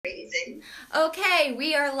amazing. Okay,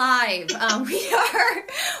 we are live.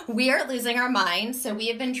 We are losing our minds. So we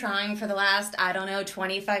have been trying for the last,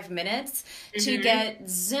 25 minutes to get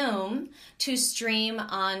Zoom to stream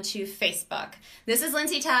onto Facebook. This is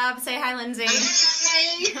Lindsay Tabb. Say hi, Lindsay.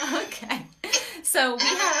 Hi. Okay. So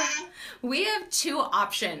we have two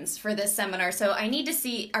options for this seminar. So I need to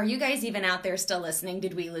see, are you guys even out there still listening?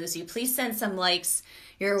 Did we lose you? Please send some likes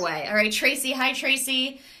your way. All right, Tracy. Hi,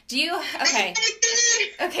 Tracy.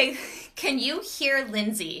 Okay. Can you hear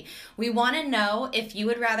Lindsay? We want to know if you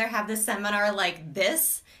would rather have the seminar like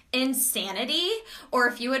this, insanity, or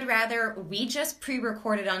if you would rather we just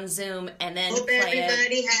pre-record it on Zoom and then Hope play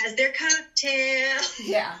everybody has their cocktail.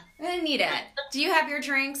 Yeah, I need it. Do you have your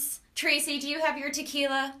drinks? Tracy, do you have your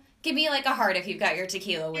tequila? Give me like a heart if you've got your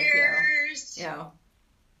tequila with Cheers. you. Yeah.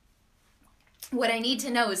 What I need to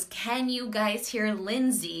know is, can you guys hear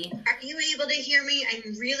Lindsay? Are you able to hear me?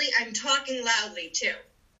 I'm talking loudly too.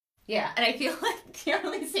 Yeah, and I feel like you're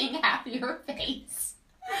only seeing half of your face.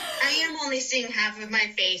 I am only seeing half of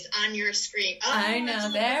my face on your screen. Oh, I know.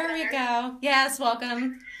 There we go. Yes,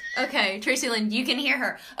 welcome. Okay, Tracy Lynn, you can hear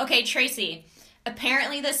her. Okay, Tracy,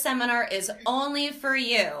 apparently this seminar is only for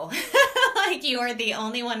you. Like, you are the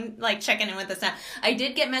only one, like, checking in with us now. I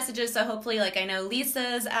did get messages, so hopefully, like, I know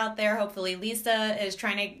Lisa's out there. Hopefully Lisa is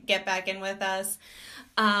trying to get back in with us.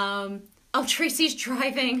 Oh, Tracy's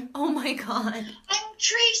driving. Oh, my God. Oh,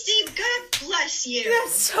 Tracy, God bless you.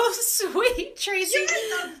 That's so sweet, Tracy. You're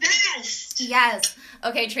the best. Yes.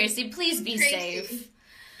 Okay, Tracy, please be Tracy. safe.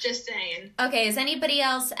 Just saying. Okay, is anybody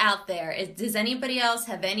else out there? Does anybody else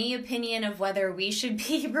have any opinion of whether we should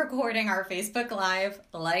be recording our Facebook Live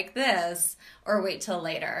like this or wait till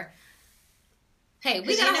later? Hey,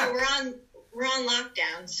 we got we're on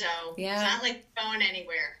lockdown, so Yeah. It's not like going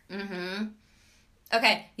anywhere. Mm-hmm.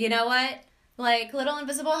 Okay, you know what? Like, little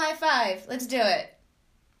invisible high five. Let's do it.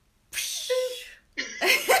 I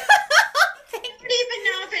don't even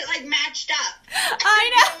know if it like matched up. I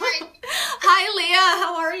know. Hi, Leah.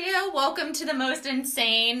 How are you? Welcome to the most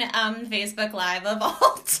insane Facebook Live of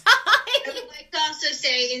all time. I would like to also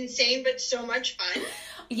say insane, but so much fun.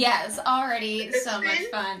 Yes, already so much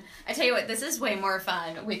fun. I tell you what, this is way more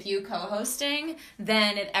fun with you co-hosting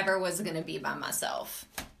than it ever was going to be by myself.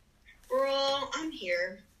 Girl, I'm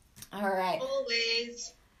here. All right.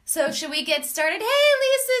 Always. So should we get started? Hey,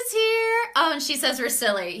 Lisa's here. Oh, and she says we're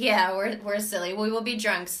silly. Yeah, we're silly. We will be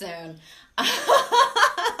drunk soon. We're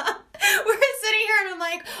sitting here and I'm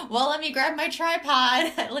like, well, let me grab my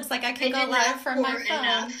tripod. It looks like I can go live from my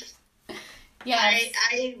phone. Yes.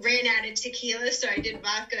 I ran out of tequila, so I did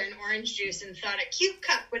vodka and orange juice and thought a cute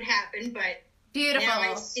cup would happen, but Beautiful. now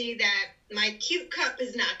I see that my cute cup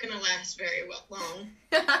is not going to last very long.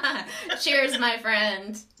 Cheers, my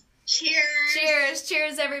friend. Cheers. Cheers.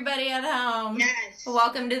 Cheers, everybody at home. Yes.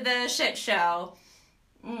 Welcome to the shit show.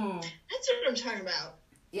 That's what I'm talking about.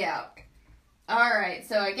 Yeah. All right.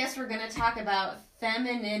 So I guess we're going to talk about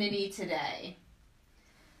femininity today.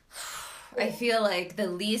 I feel like the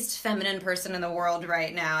least feminine person in the world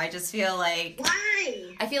right now. I just feel like...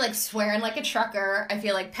 Why? I feel like swearing like a trucker. I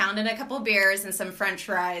feel like pounding a couple beers and some french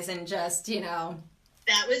fries and just,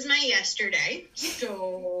 That was my yesterday,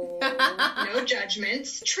 so no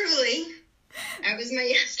judgments. Truly, that was my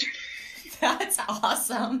yesterday. That's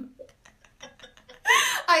awesome.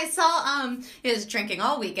 I saw, I was drinking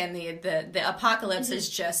all weekend. The apocalypse has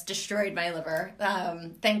just destroyed my liver.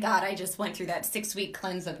 Thank God I just went through that 6-week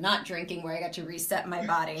cleanse of not drinking where I got to reset my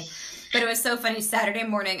body. But it was so funny. Saturday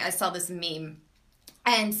morning, I saw this meme.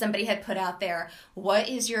 And somebody had put out there, what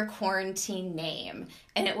is your quarantine name?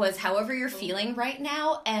 And it was however you're feeling right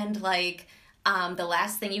now. And like, the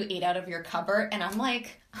last thing you ate out of your cupboard. And I'm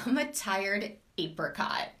like, I'm a tired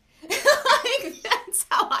apricot. Like, that's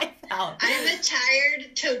how I felt. I'm a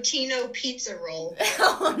tired Totino pizza roll.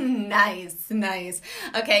 Oh, nice.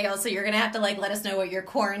 Okay, y'all, so you're going to have to, like, let us know what your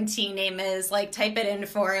quarantine name is. Like, type it in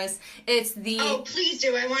for us. It's the... Oh, please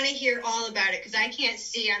do. I want to hear all about it, because I can't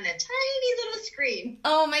see on the tiny little screen.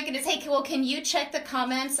 Oh, my goodness. Hey, well, can you check the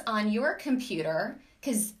comments on your computer?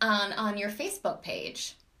 Because on your Facebook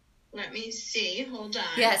page. Let me see. Hold on.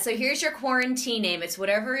 Yeah, so here's your quarantine name. It's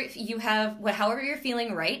whatever you have, however you're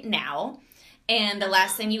feeling right now, and the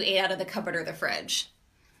last thing you ate out of the cupboard or the fridge.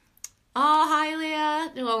 Oh, hi,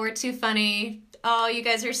 Leah. Oh, we're too funny. Oh, you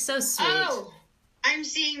guys are so sweet. Oh, I'm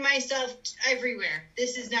seeing myself everywhere.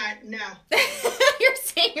 This is not, no. You're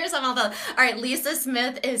seeing yourself all the... All right, Lisa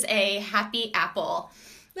Smith is a happy apple.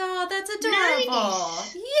 Oh, that's adorable.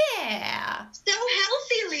 Nice. Yeah. So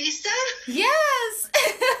healthy, Lisa. Yes.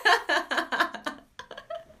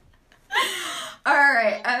 All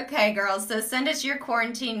right. Okay, girls. So send us your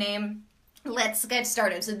quarantine name let's get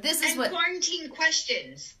started. So this is and what... quarantine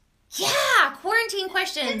questions. Yeah, quarantine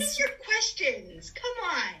questions. Send us your questions. Come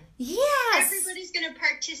on. Yes. Everybody's going to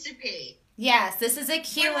participate. Yes, this is a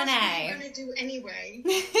Q&A. What else are you going to do anyway?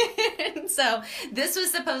 So this was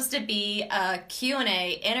supposed to be a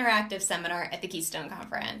Q&A interactive seminar at the Keystone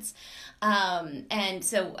Conference. And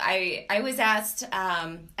so I was asked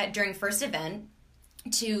during first event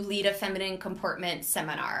to lead a feminine comportment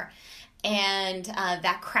seminar. And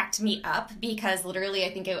that cracked me up because literally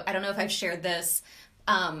I don't know if I've shared this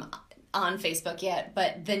on Facebook yet,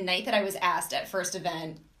 but the night that I was asked at first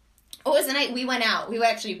event, it was the night we went out. We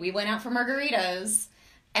went out for margaritas,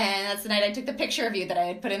 and that's the night I took the picture of you that I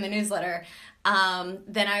had put in the newsletter.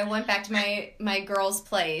 Then I went back to my girl's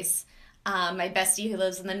place, my bestie who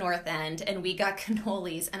lives in the North End, and we got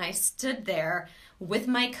cannolis, and I stood there with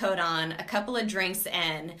my coat on, a couple of drinks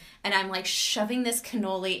in, and I'm like shoving this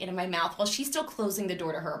cannoli into my mouth while she's still closing the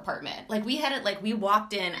door to her apartment. Like we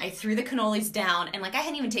walked in, I threw the cannolis down, and like I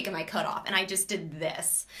hadn't even taken my coat off, and I just did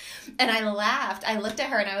this. And I laughed. I looked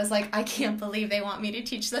at her and I was like, I can't believe they want me to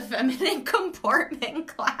teach the feminine comportment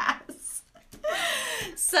class.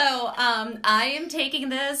 So I am taking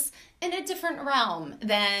this in a different realm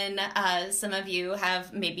than some of you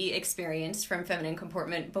have maybe experienced from feminine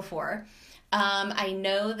comportment before. I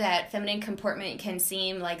know that feminine comportment can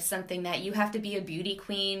seem like something that you have to be a beauty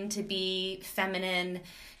queen to be feminine.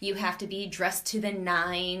 You have to be dressed to the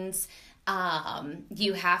nines.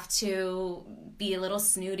 You have to be a little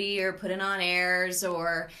snooty or put on airs,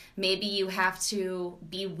 or maybe you have to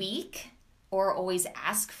be weak or always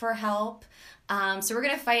ask for help. So we're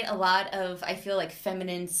going to fight a lot of, I feel like,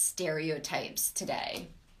 feminine stereotypes today.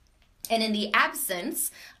 And in the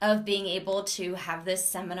absence of being able to have this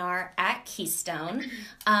seminar at Keystone,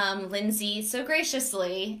 Lindsay so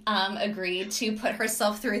graciously agreed to put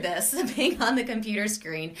herself through this, being on the computer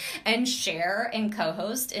screen, and share and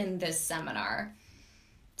co-host in this seminar.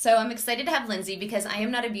 So I'm excited to have Lindsay because I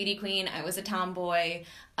am not a beauty queen. I was a tomboy.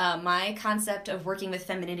 My concept of working with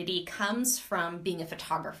femininity comes from being a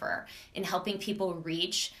photographer and helping people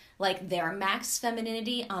reach like their max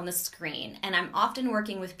femininity on the screen. And I'm often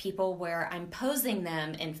working with people where I'm posing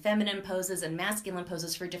them in feminine poses and masculine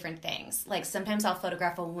poses for different things. Like sometimes I'll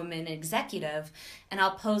photograph a woman executive and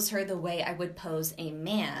I'll pose her the way I would pose a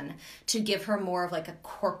man to give her more of like a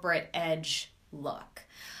corporate edge look.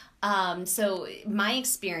 So my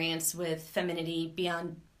experience with femininity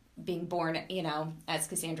beyond being born, as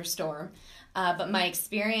Cassandra Storm, but my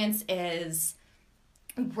experience is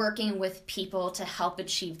working with people to help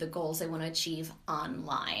achieve the goals they want to achieve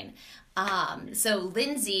online. So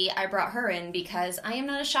Lindsay, I brought her in because I am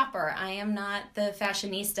not a shopper. I am not the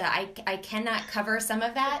fashionista. I cannot cover some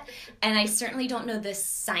of that, and I certainly don't know the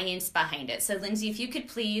science behind it. So Lindsay, if you could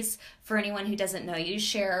please, for anyone who doesn't know you,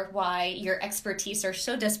 share why your expertise are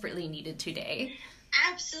so desperately needed today.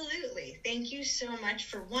 Absolutely. Thank you so much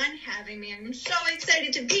for having me. I'm so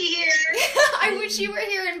excited to be here. I wish you were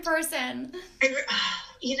here in person.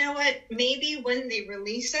 You know what? Maybe when they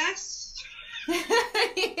release us,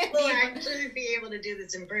 we'll actually be able to do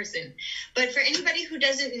this in person. But for anybody who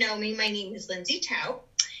doesn't know me, my name is Lindsay Tao,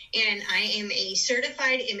 and I am a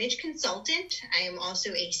certified image consultant. I am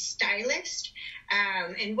also a stylist.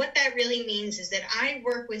 And what that really means is that I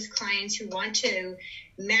work with clients who want to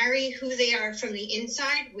marry who they are from the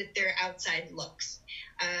inside with their outside looks.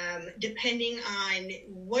 Depending on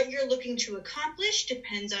what you're looking to accomplish,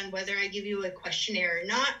 depends on whether I give you a questionnaire or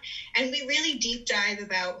not. And we really deep dive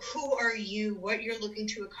about who are you, what you're looking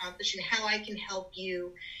to accomplish, and how I can help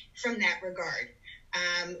you from that regard.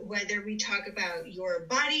 Whether we talk about your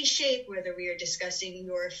body shape, whether we are discussing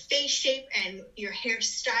your face shape and your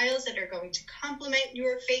hairstyles that are going to complement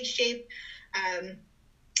your face shape,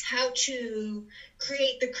 how to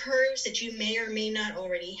create the curves that you may or may not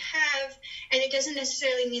already have. And it doesn't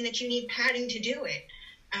necessarily mean that you need padding to do it.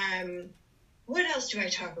 What else do I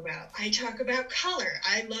talk about? I talk about color.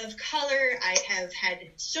 I love color. I have had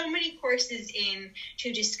so many courses in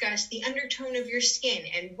to discuss the undertone of your skin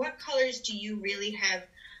and what colors do you really have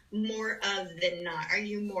more of than not. Are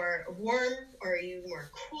you more warm or are you more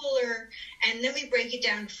cooler? And then we break it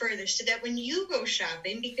down further so that when you go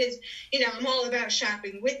shopping, because, I'm all about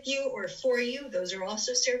shopping with you or for you. Those are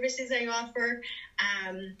also services I offer.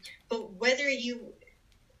 But when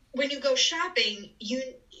you go shopping,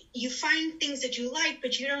 you find things that you like,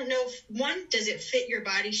 but you don't know if, one, does it fit your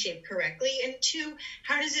body shape correctly? And two,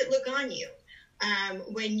 how does it look on you?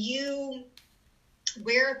 When you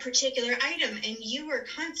wear a particular item and you are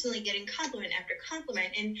constantly getting compliment after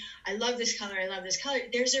compliment, and I love this color,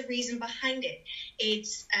 there's a reason behind it.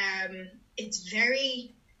 It's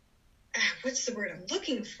very what's the word I'm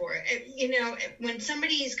looking for? When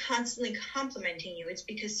somebody is constantly complimenting you, it's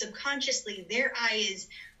because subconsciously their eye is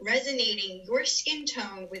resonating your skin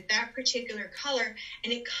tone with that particular color,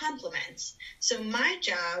 and it complements. So my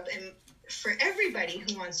job, and for everybody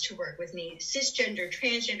who wants to work with me, cisgender,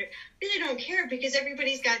 transgender, really don't care, because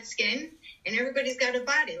everybody's got skin and everybody's got a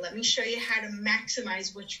body. Let me show you how to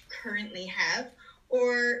maximize what you currently have,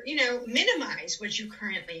 or, minimize what you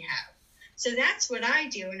currently have. So that's what I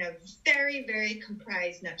do in a very, very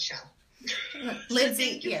comprised nutshell. Lindsay,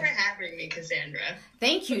 thank you for having me, Cassandra.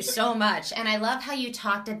 Thank you so much. And I love how you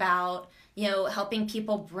talked about, helping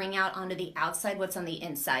people bring out onto the outside what's on the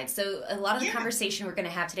inside. So a lot of the conversation we're going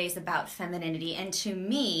to have today is about femininity. And to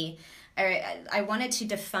me, I wanted to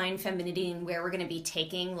define femininity and where we're going to be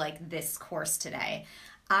taking this course today.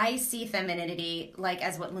 I see femininity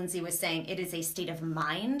as what Lindsay was saying, it is a state of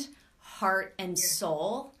mind, heart, and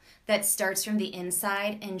soul that starts from the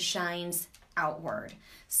inside and shines outward.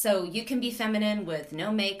 So you can be feminine with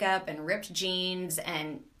no makeup and ripped jeans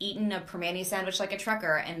and eating a Primanti sandwich like a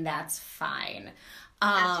trucker, and that's fine.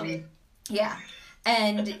 That's me. Yeah.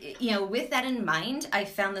 And, with that in mind, I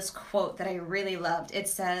found this quote that I really loved. It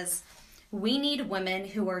says, "We need women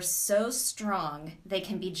who are so strong they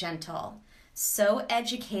can be gentle, so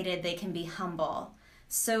educated they can be humble,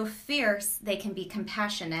 so fierce they can be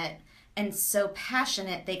compassionate, and so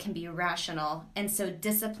passionate they can be rational, and so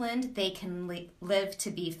disciplined they can live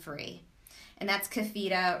to be free." And that's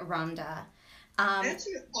Kavita Ramda. That's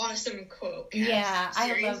an awesome quote. Yeah,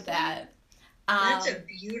 seriously? I love that. That's a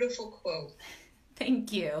beautiful quote.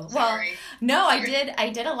 Thank you. Sorry. Well, no, Sorry. I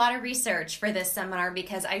did a lot of research for this seminar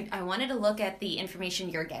because I wanted to look at the information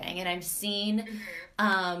you're getting. And I've seen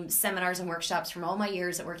seminars and workshops from all my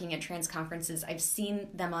years at working at trans conferences. I've seen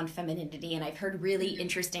them on femininity, and I've heard really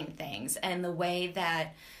interesting things, and the way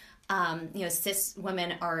that cis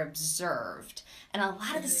women are observed. And a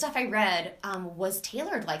lot of the stuff I read was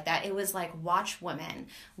tailored like that. It was like, watch women,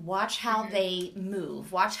 watch how they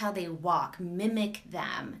move, watch how they walk, mimic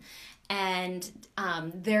them. And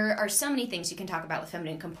there are so many things you can talk about with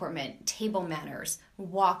feminine comportment, table manners,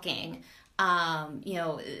 walking,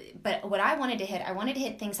 but what I wanted to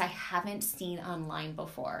hit things I haven't seen online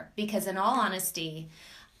before, because in all honesty,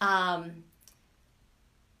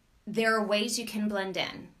 there are ways you can blend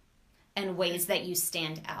in and ways that you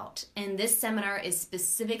stand out. And this seminar is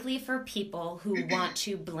specifically for people who want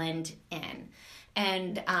to blend in.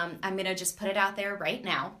 And I'm going to just put it out there right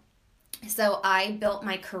now. So I built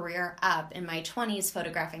my career up in my 20s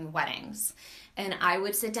photographing weddings. And I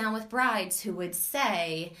would sit down with brides who would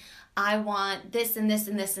say, I want this and this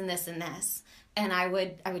and this and this and this. And I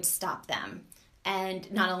would stop them.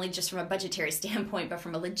 And not only just from a budgetary standpoint, but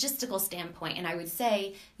from a logistical standpoint. And I would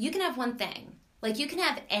say, you can have one thing. You can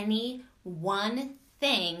have any one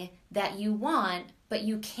thing that you want, but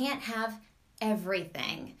you can't have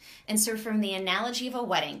everything. And so from the analogy of a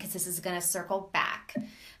wedding, because this is going to circle back.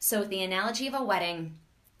 So with the analogy of a wedding,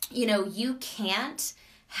 you can't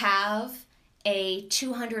have a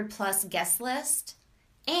 200 plus guest list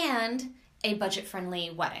and a budget friendly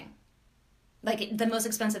wedding. The most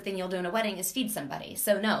expensive thing you'll do in a wedding is feed somebody.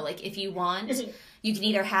 So no, if you want, you can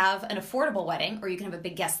either have an affordable wedding or you can have a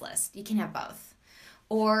big guest list. You can have both.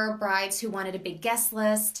 Or brides who wanted a big guest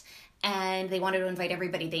list and they wanted to invite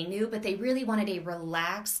everybody they knew, but they really wanted a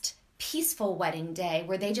relaxed, peaceful wedding day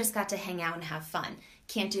where they just got to hang out and have fun.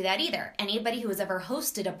 Can't do that either. Anybody who has ever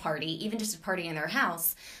hosted a party, even just a party in their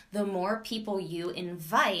house, the more people you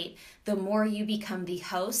invite, the more you become the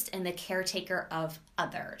host and the caretaker of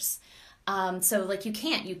others. So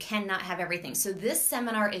you cannot have everything. So this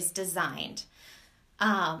seminar is designed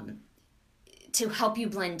to help you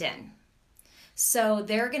blend in. So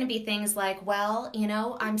there are going to be things like,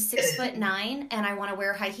 I'm 6'9" and I want to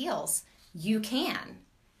wear high heels. You can.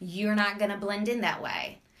 You're not going to blend in that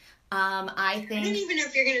way. I don't even know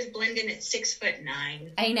if you're going to blend in at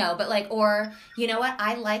 6'9". I know, but you know what?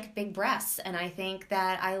 I like big breasts, and I think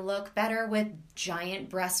that I look better with giant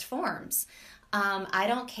breast forms. I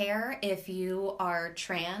don't care if you are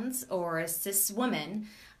trans or a cis woman.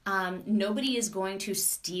 Nobody is going to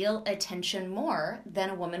steal attention more than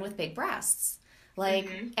a woman with big breasts.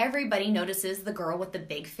 Everybody notices the girl with the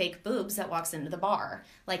big fake boobs that walks into the bar.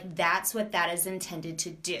 That's what that is intended to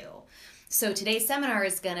do. So today's seminar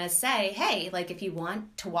is going to say, hey, if you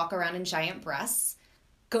want to walk around in giant breasts,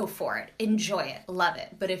 go for it. Enjoy it. Love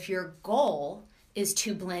it. But if your goal is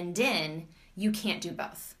to blend in, you can't do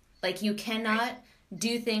both. You cannot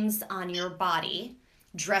do things on your body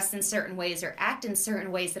dress in certain ways or act in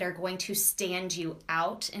certain ways that are going to stand you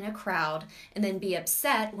out in a crowd, and then be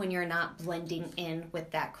upset when you're not blending in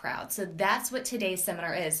with that crowd. So that's what today's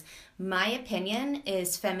seminar is. My opinion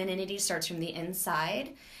is femininity starts from the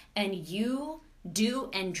inside, and you do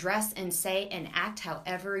and dress and say and act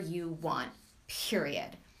however you want,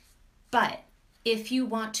 period. But if you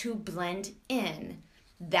want to blend in,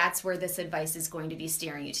 that's where this advice is going to be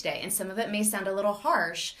steering you today. And some of it may sound a little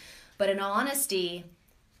harsh, but in all honesty,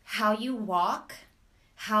 how you walk,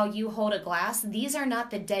 how you hold a glass, these are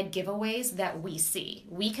not the dead giveaways that we see.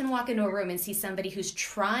 We can walk into a room and see somebody who's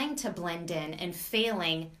trying to blend in and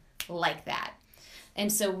failing like that.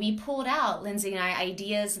 And so we pulled out, Lindsay and I,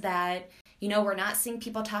 ideas that, we're not seeing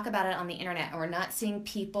people talk about it on the internet, or we're not seeing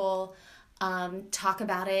people talk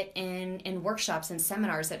about it in workshops and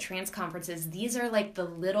seminars at trans conferences. These are like the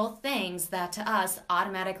little things that to us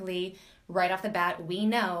automatically, right off the bat, we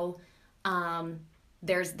know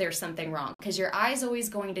there's something wrong, because your eye's always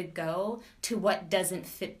going to go to what doesn't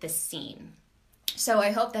fit the scene. So I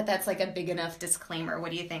hope that that's like a big enough disclaimer. What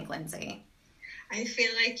do you think, Lindsay? I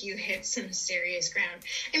feel like you hit some serious ground.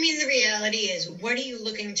 I mean, the reality is, what are you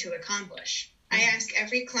looking to accomplish? I ask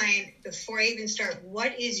every client before I even start,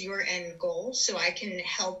 what is your end goal, so I can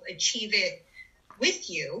help achieve it with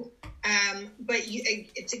you. But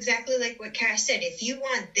it's exactly like what Cass said. If you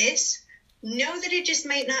want this, know that it just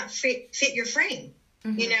might not fit your frame.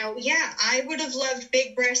 Mm-hmm. I would have loved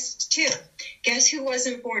big breasts too. Guess who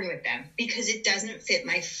wasn't born with them? Because it doesn't fit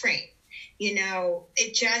my frame.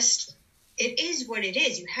 It is what it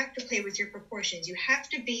is. You have to play with your proportions. You have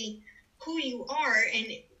to be who you are and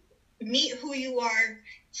meet who you are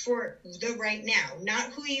for the right now, not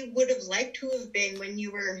who you would have liked to have been when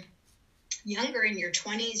you were younger, in your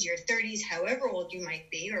 20s, your 30s, however old you might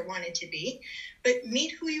be or wanted to be, but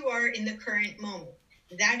meet who you are in the current moment.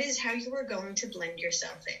 That is how you are going to blend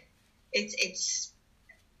yourself in.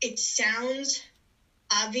 It sounds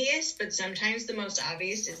obvious, but sometimes the most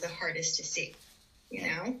obvious is the hardest to see,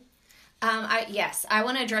 I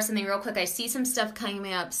want to address something real quick. I see some stuff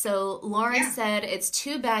coming up. So Lauren said, it's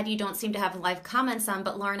too bad you don't seem to have live comments on,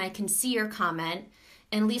 but Lauren, I can see your comment.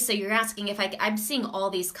 And Lisa, you're asking if I'm seeing all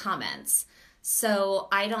these comments. So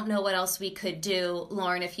I don't know what else we could do.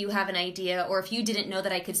 Lauren, if you have an idea, or if you didn't know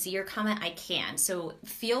that I could see your comment, I can. So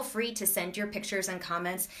feel free to send your pictures and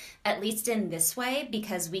comments, at least in this way,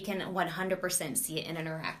 because we can 100% see it and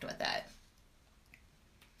interact with it.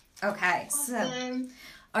 Okay, awesome.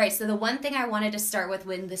 All right, so the one thing I wanted to start with,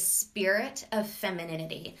 when the spirit of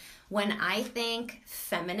femininity. When I think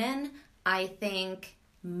feminine, I think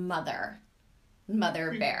mother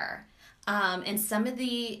bear. And some of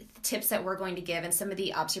the tips that we're going to give and some of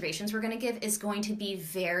the observations we're going to give is going to be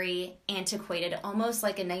very antiquated, almost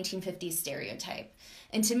like a 1950s stereotype.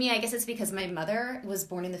 And to me, I guess it's because my mother was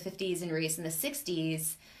born in the 50s and raised in the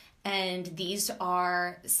 60s, and these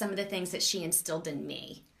are some of the things that she instilled in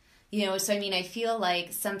me. So I feel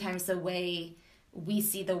like sometimes the way we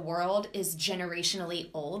see the world is generationally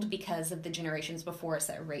old because of the generations before us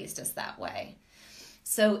that raised us that way.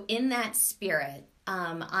 So in that spirit,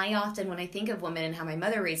 I often, when I think of women and how my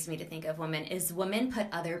mother raised me to think of women, is women put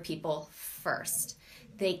other people first.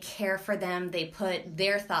 They care for them. They put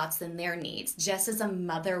their thoughts and their needs, just as a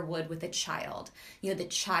mother would with a child. The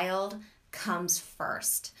child comes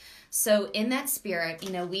first. So in that spirit,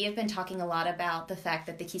 we have been talking a lot about the fact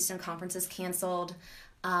that the Keystone Conference is canceled.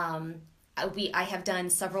 I have done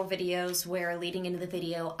several videos where, leading into the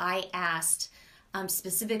video, I asked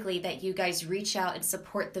specifically that you guys reach out and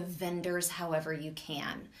support the vendors however you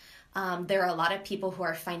can. There are a lot of people who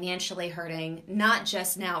are financially hurting, not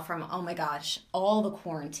just now from, oh my gosh, all the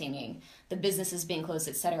quarantining, the businesses being closed,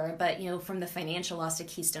 etc., but from the financial loss to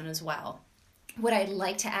Keystone as well. What I'd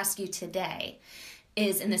like to ask you today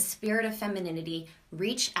is, in the spirit of femininity,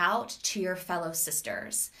 reach out to your fellow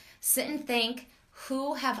sisters. Sit and think,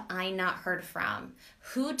 who have I not heard from?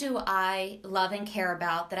 Who do I love and care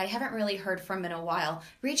about that I haven't really heard from in a while?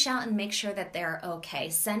 Reach out and make sure that they're okay.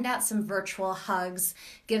 Send out some virtual hugs.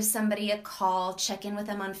 Give somebody a call. Check in with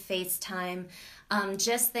them on FaceTime.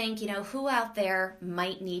 Just think, who out there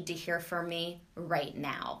might need to hear from me right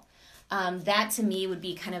now? That to me would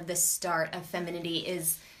be kind of the start of femininity,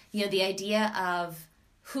 is the idea of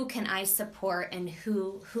who can I support and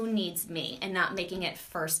who needs me, and not making it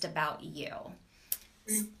first about you.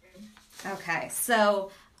 Okay,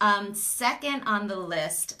 so second on the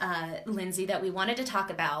list, Lindsay, that we wanted to talk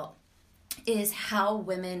about is how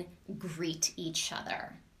women greet each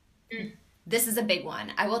other. This is a big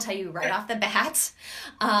one. I will tell you right off the bat,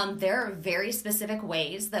 there are very specific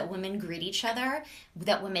ways that women greet each other,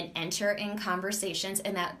 that women enter in conversations,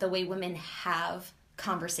 and that the way women have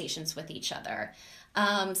conversations with each other.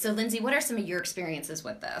 So Lindsay, what are some of your experiences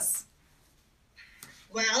with this?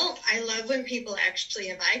 Well, I love when people actually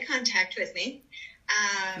have eye contact with me.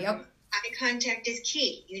 Yep. Eye contact is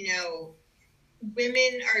key. You know,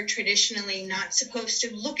 women are traditionally not supposed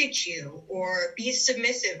to look at you or be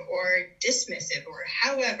submissive or dismissive or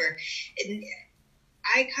however. And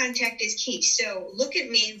eye contact is key. So look at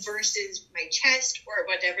me versus my chest or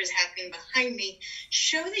whatever's happening behind me.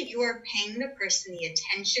 Show that you are paying the person the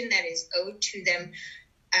attention that is owed to them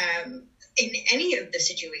in any of the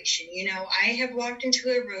situation. You know, I have walked into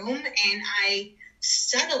a room and I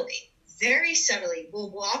very subtly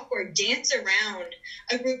will walk or dance around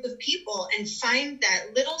a group of people and find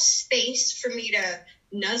that little space for me to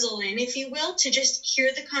nuzzle in, if you will, to just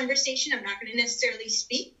hear the conversation. I'm not going to necessarily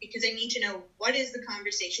speak because I need to know what is the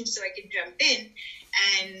conversation so I can jump in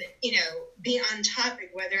and, you know, be on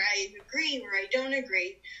topic, whether I agree or I don't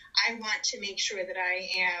agree. I want to make sure that I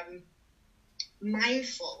am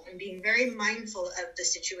mindful and being very mindful of the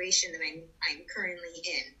situation that I'm currently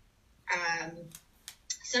in.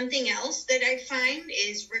 Something else that I find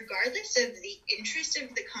is, regardless of the interest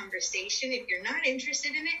of the conversation, if you're not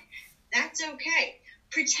interested in it, that's okay.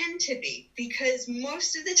 Pretend to be, because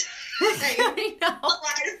most of the time, a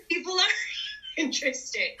lot of people are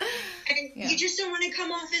interested. And you just don't want to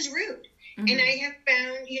come off as rude. Mm-hmm. And I have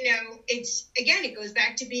found, you know, it goes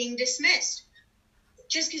back to being dismissed.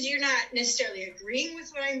 Just because you're not necessarily agreeing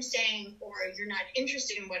with what I'm saying or you're not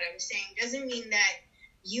interested in what I'm saying doesn't mean that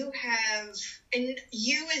you have, and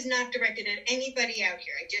you is not directed at anybody out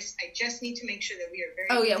here. I just need to make sure that we are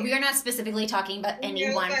very clear. We are not specifically talking about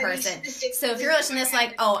any one person. So if you're listening to this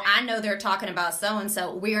like, oh, I know they're talking about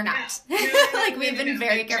so-and-so, we are not. Like, we've been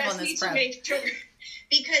very careful in this approach. Sure.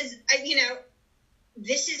 Because, you know,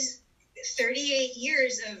 this is 38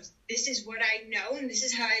 years of, this is what I know, and this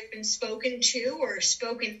is how I've been spoken to or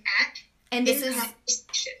spoken at. And this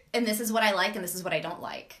is what I like, and this is what I don't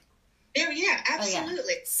like. Yeah, absolutely.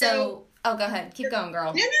 Oh, yeah. So, go ahead. Keep going,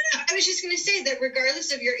 girl. No. I was just going to say that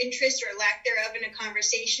regardless of your interest or lack thereof in a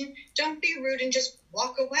conversation, don't be rude and just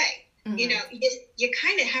walk away. Mm-hmm. You know, you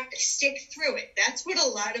kind of have to stick through it. That's what a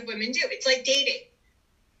lot of women do. It's like dating.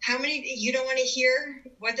 You don't want to hear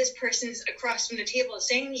what this person's across from the table is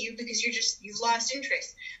saying to you because you've lost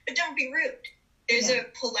interest. But don't be rude. There's a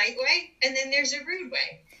polite way, and then there's a rude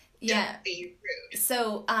way. Don't be rude.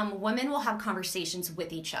 So women will have conversations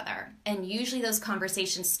with each other. And usually those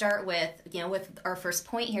conversations start with, with our first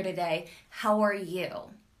point here today, how are you?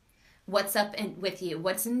 What's up with you?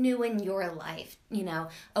 What's new in your life? You know,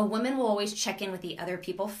 a woman will always check in with the other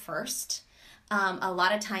people first. A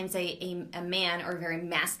lot of times a man or a very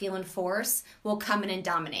masculine force will come in and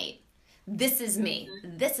dominate. This is me.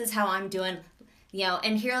 This is how I'm doing.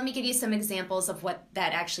 And here, let me give you some examples of what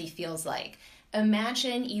that actually feels like.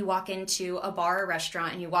 Imagine you walk into a bar or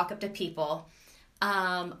restaurant and you walk up to people.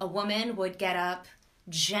 A woman would get up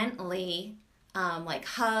gently, like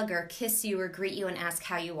hug or kiss you or greet you and ask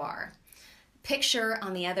how you are. Picture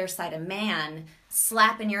on the other side a man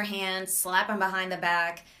slapping your hand, slapping behind the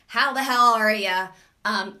back. How the hell are you?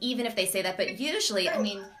 Even if they say that, but usually,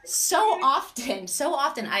 so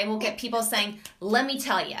often I will get people saying, let me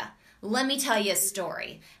tell you a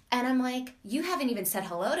story. And I'm like, you haven't even said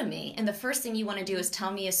hello to me. And the first thing you want to do is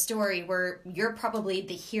tell me a story where you're probably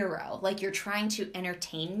the hero. Like, you're trying to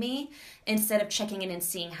entertain me instead of checking in and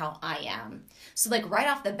seeing how I am. So, like, right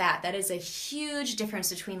off the bat, that is a huge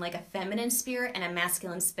difference between, like, a feminine spirit and a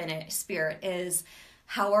masculine spirit is,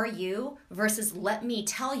 how are you versus let me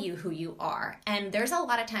tell you who you are. And there's a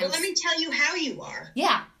lot of times... Well, let me tell you how you are.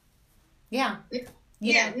 Yeah.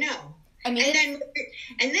 No. And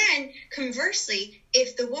then conversely,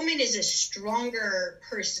 if the woman is a stronger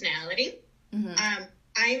personality,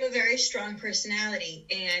 I'm a very strong personality,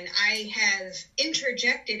 and I have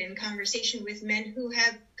interjected in conversation with men who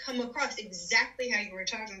have come across exactly how you were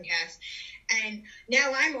talking, Cass. And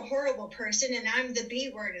now I'm a horrible person, and I'm the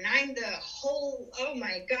B word, and I'm the whole, oh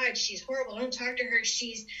my God, she's horrible. Don't talk to her.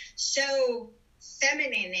 She's so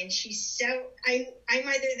feminine, and she's so, I'm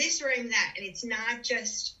either this or I'm that. And it's not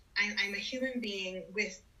just... I'm a human being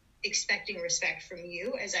with expecting respect from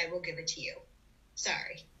you as I will give it to you.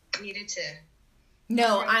 Sorry. Needed to...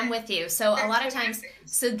 No, I'm with you. So a lot of times,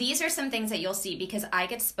 so these are some things that you'll see because I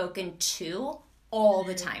get spoken to all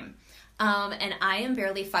the time. And I am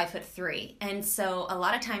barely 5'3". And so a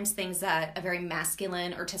lot of times things that a very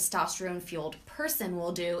masculine or testosterone fueled person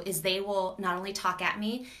will do is they will not only talk at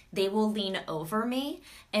me, they will lean over me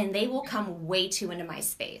and they will come way too into my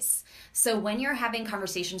space. So when you're having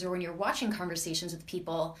conversations or when you're watching conversations with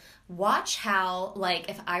people, watch how, like,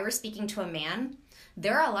 if I were speaking to a man,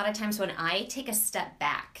 there are a lot of times when I take a step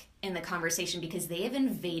back in the conversation because they have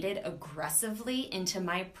invaded aggressively into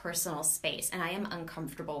my personal space, and I am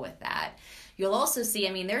uncomfortable with that. You'll also see,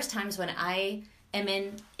 I mean, there's times when I am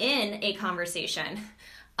in a conversation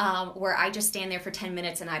where I just stand there for 10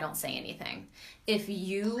 minutes and I don't say anything. If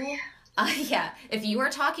you, if you are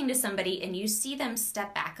talking to somebody and you see them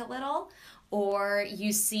step back a little, or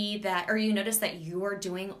you see that, or you notice that you are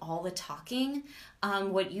doing all the talking,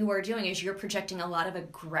 what you are doing is you're projecting a lot of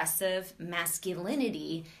aggressive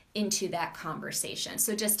masculinity into that conversation.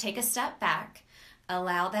 So just take a step back,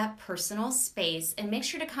 allow that personal space, and make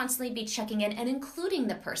sure to constantly be checking in and including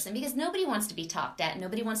the person, because nobody wants to be talked at,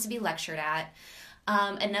 nobody wants to be lectured at.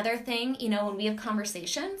 Another thing, you know, when we have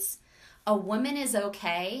conversations, a woman is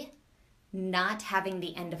okay not having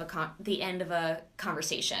the end of a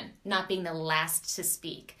conversation, not being the last to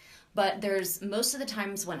speak. But there's most of the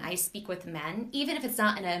times when I speak with men, even if it's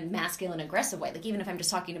not in a masculine aggressive way, like even if I'm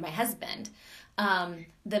just talking to my husband,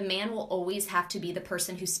 the man will always have to be the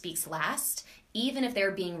person who speaks last, even if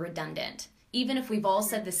they're being redundant. Even if we've all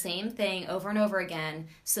said the same thing over and over again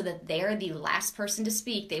so that they're the last person to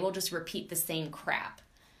speak, they will just repeat the same crap,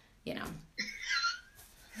 you know.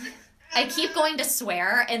 I keep going to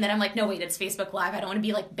swear, and then I'm like, no, wait, it's Facebook Live. I don't want to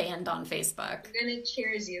be, like, banned on Facebook. I'm going to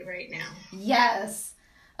cheers you right now. Yes.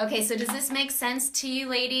 Okay, so does this make sense to you,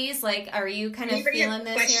 ladies? Like, are you kind of feeling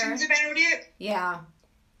this here? Questions about it? Yeah.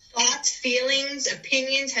 Thoughts, feelings,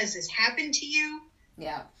 opinions? Has this happened to you?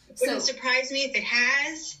 Yeah. It wouldn't surprise me if it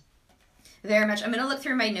has. Very much. I'm going to look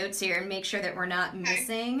through my notes here and make sure that we're not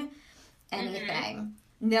missing anything. Mm-hmm.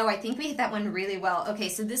 No, I think we hit that one really well. Okay,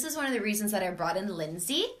 so this is one of the reasons that I brought in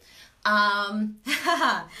Lindsay.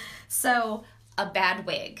 So a bad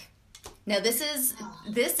wig. Now this is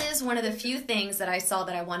one of the few things that I saw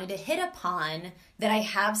that I wanted to hit upon that I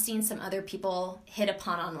have seen some other people hit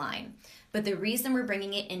upon online. But the reason we're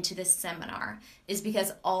bringing it into this seminar is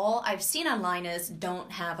because all I've seen online is don't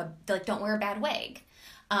wear a bad wig.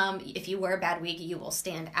 If you wear a bad wig, you will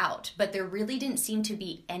stand out. But there really didn't seem to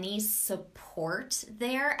be any support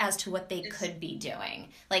there as to what they could be doing.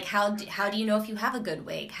 Like, how do you know if you have a good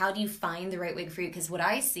wig? How do you find the right wig for you? Because what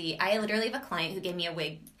I see, I literally have a client who gave me a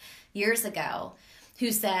wig years ago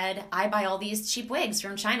who said, I buy all these cheap wigs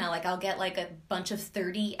from China. Like, I'll get like a bunch of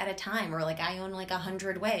 30 at a time, or like I own like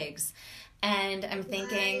 100 wigs. And I'm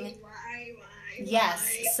thinking... Why? Yes.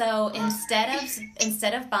 So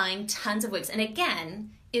instead of buying tons of wigs, and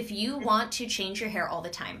again, if you want to change your hair all the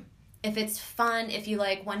time, if it's fun, if you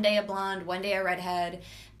like one day a blonde, one day a redhead,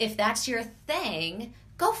 if that's your thing,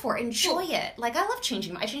 go for it. Enjoy it. Like, I love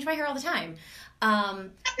changing. I change my hair all the time. My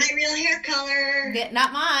real hair color.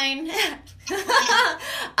 Not mine.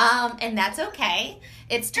 And that's okay.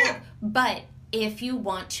 It's true. But if you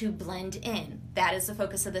want to blend in, that is the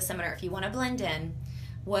focus of the seminar. If you want to blend in,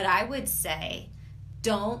 what I would say,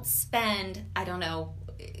 don't spend,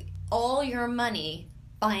 all your money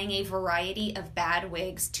buying a variety of bad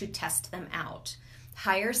wigs to test them out.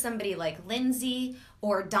 Hire somebody like Lindsay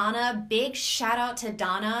or Donna. Big shout out to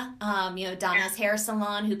Donna, Donna's hair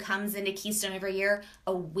salon, who comes into Keystone every year,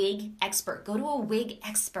 a wig expert. Go to a wig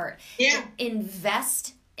expert. Yeah.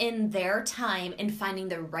 Invest in their time in finding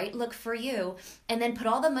the right look for you, and then put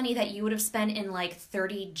all the money that you would have spent in like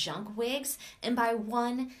 30 junk wigs and buy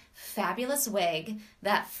one fabulous wig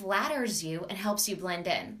that flatters you and helps you blend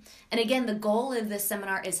in. And again, the goal of this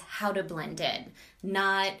seminar is how to blend in,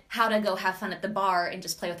 not how to go have fun at the bar and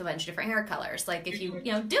just play with a bunch of different hair colors. Like, if you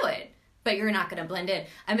do it, but you're not going to blend in.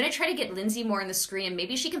 I'm going to try to get Lindsay more on the screen.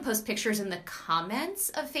 Maybe she can post pictures in the comments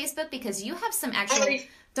of Facebook, because you have some actual,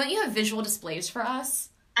 don't you have visual displays for us?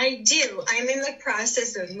 I do. I'm in the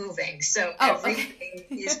process of moving, so everything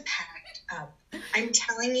is packed up. I'm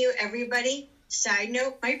telling you, everybody, side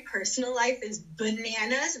note, my personal life is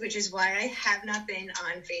bananas, which is why I have not been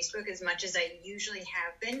on Facebook as much as I usually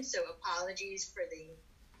have been, so apologies for the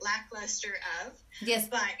lackluster of. Yes.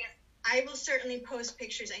 But I will certainly post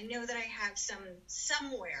pictures. I know that I have some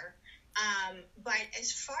somewhere. But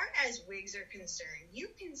as far as wigs are concerned, you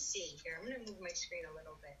can see here, I'm going to move my screen a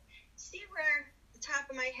little bit. See where top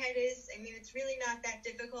of my head is? I mean, it's really not that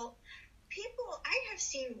difficult. I have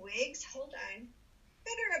seen wigs, hold on,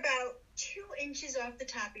 that are about 2 inches off the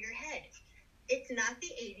top of your head. It's not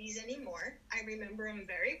the 80s anymore. I remember them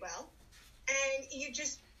very well. And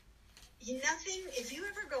if you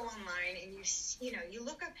ever go online and you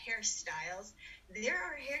look up hairstyles, there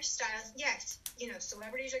are hairstyles, yes,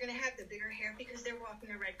 celebrities are going to have the bigger hair because they're walking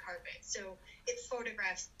the red carpet. So it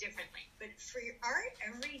photographs differently. But for our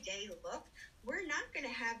everyday look, we're not going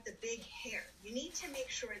to have the big hair. You need to make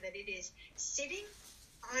sure that it is sitting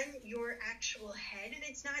on your actual head, and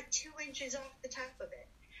it's not 2 inches off the top of it.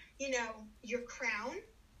 You know, your crown,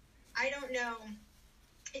 I don't know,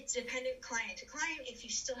 it's dependent client to client if you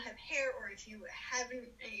still have hair, or if you haven't,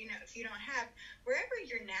 you know, if you don't have, wherever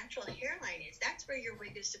your natural hairline is, that's where your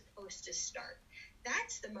wig is supposed to start.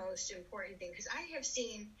 That's the most important thing, because I have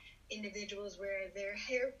seen individuals where their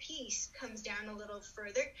hair piece comes down a little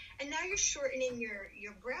further, and now you're shortening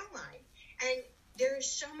your brow line. And there's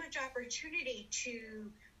so much opportunity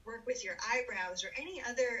to work with your eyebrows or any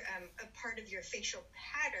other part of your facial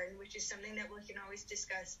pattern, which is something that we can always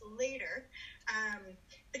discuss later.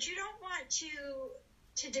 But you don't want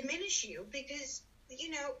to diminish you, because,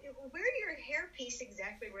 you know, where your hair piece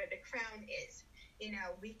exactly where the crown is, you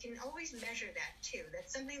know, we can always measure that too.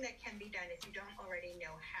 That's something that can be done if you don't already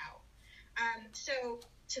know how. So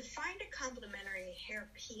to find a complementary hair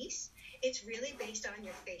piece, it's really based on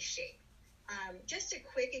your face shape. Just a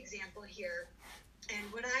quick example here.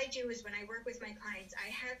 And what I do is when I work with my clients,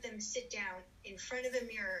 I have them sit down in front of a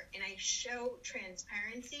mirror and I show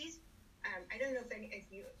transparencies. I don't know if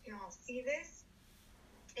you can all see this.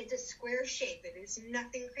 It's a square shape. It is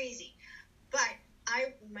nothing crazy. But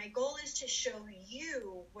my goal is to show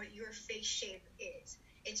you what your face shape is.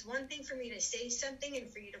 It's one thing for me to say something and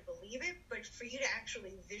for you to believe it, but for you to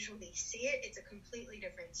actually visually see it, it's a completely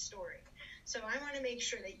different story. So I want to make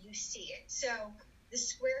sure that you see it. So the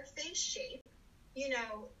square face shape, you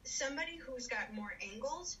know, somebody who's got more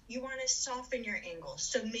angles, you want to soften your angles.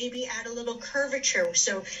 So maybe add a little curvature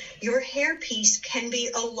so your hair piece can be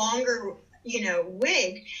a longer, you know,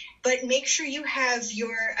 wig, but make sure you have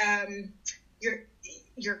your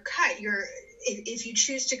cut, if you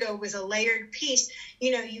choose to go with a layered piece,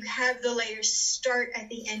 you know, you have the layers start at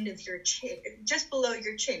the end of your chin, just below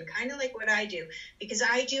your chin, kind of like what I do, because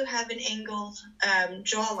I do have an angled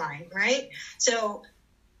jawline, right? So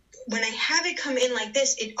when I have it come in like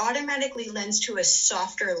this, it automatically lends to a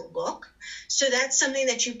softer look. So that's something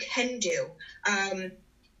that you can do.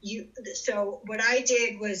 So what I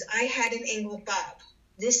did was I had an angled bob.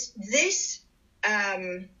 This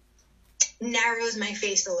narrows my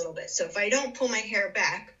face a little bit. So if I don't pull my hair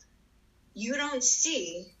back, you don't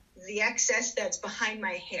see the excess that's behind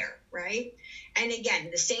my hair, right? And again,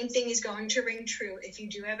 the same thing is going to ring true if you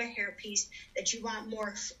do have a hair piece that you want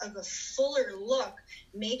more of a fuller look.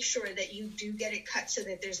 Make sure that you do get it cut so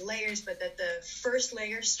that there's layers, but that the first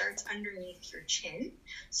layer starts underneath your chin.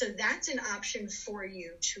 So that's an option for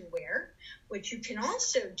you to wear. What you can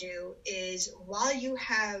also do is while you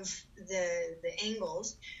have the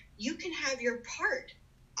angles, you can have your part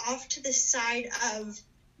off to the side of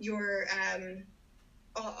your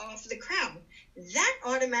off the crown. That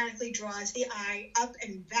automatically draws the eye up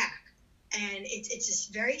and back, and it's this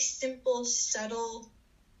very simple, subtle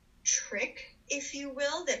trick, if you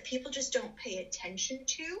will, that people just don't pay attention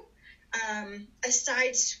to. A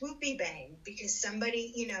side swoopy bang, because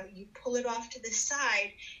somebody, you know, you pull it off to the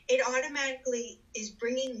side, it automatically is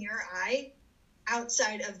bringing your eye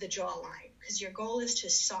outside of the jawline, because your goal is to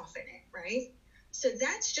soften it, right? So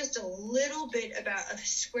that's just a little bit about a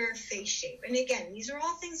square face shape. And again, these are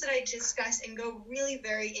all things that I discuss and go really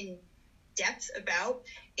very in depth about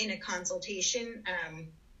in a consultation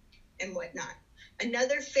and whatnot.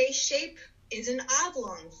 Another face shape is an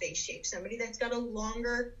oblong face shape, somebody that's got a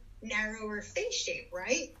longer, narrower face shape,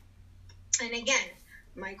 right? And again,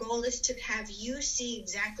 my goal is to have you see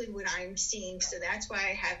exactly what I'm seeing, so that's why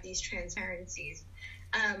I have these transparencies.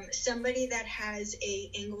 Somebody that has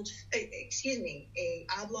a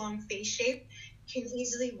oblong face shape can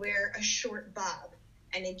easily wear a short bob.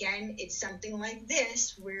 And again, it's something like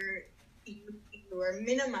this where you are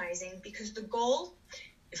minimizing, because the goal,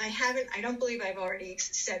 I don't believe I've already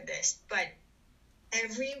said this, but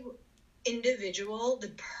every individual,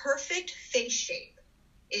 the perfect face shape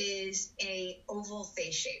is a oval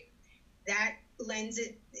face shape. That lends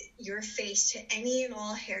your face to any and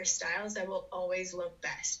all hairstyles that will always look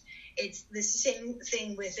best. It's the same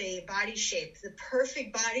thing with a body shape. The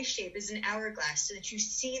perfect body shape is an hourglass, so that you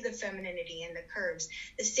see the femininity and the curves.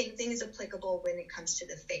 The same thing is applicable when it comes to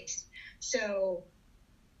the face. So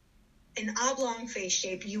an oblong face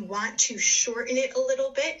shape, you want to shorten it a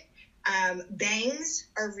little bit. Bangs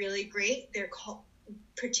are really great. They're called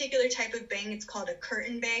particular type of bang. It's called a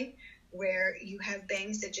curtain bang, where you have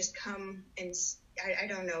bangs that just come and I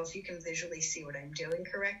don't know if you can visually see what I'm doing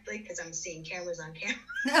correctly, because I'm seeing cameras on camera.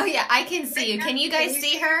 Oh yeah, I can see you. Can you guys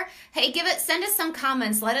see her? Hey, send us some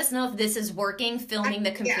comments. Let us know if this is working, filming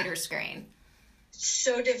the computer screen.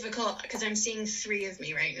 So difficult, because I'm seeing 3 of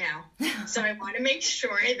me right now. So I want to make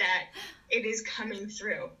sure that it is coming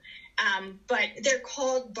through. But they're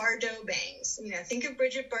called Bardot bangs. Think of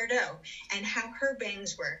Bridget Bardot and how her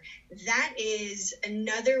bangs were. That is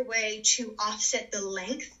another way to offset the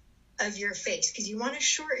length of your face, because you want to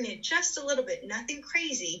shorten it just a little bit, nothing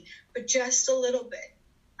crazy, but just a little bit.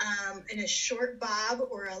 And a short bob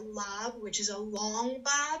or a lob, which is a long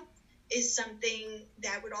bob, is something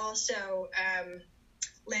that would also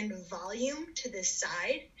lend volume to the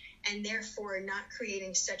side and therefore not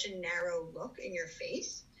creating such a narrow look in your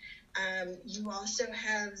face. You also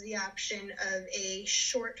have the option of a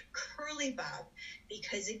short curly bob,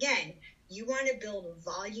 because again, you want to build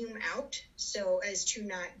volume out so as to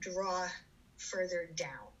not draw further down.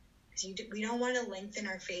 We don't want to lengthen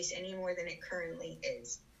our face any more than it currently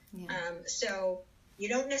is. Yeah. So you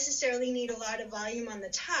don't necessarily need a lot of volume on the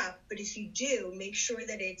top, but if you do, make sure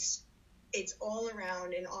that it's all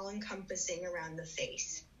around and all encompassing around the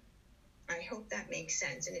face. I hope that makes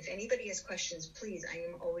sense. And if anybody has questions, please, I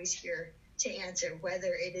am always here to answer,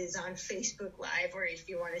 whether it is on Facebook Live or if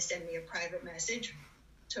you want to send me a private message.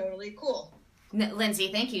 Totally cool. Lindsay,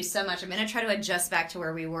 thank you so much. I'm going to try to adjust back to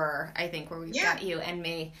where we were, I think, where we've got you and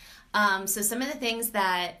me. So some of the things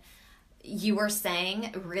that you were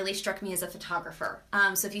saying really struck me as a photographer.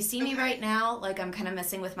 So if you see me right now, like I'm kind of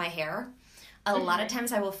messing with my hair. A lot of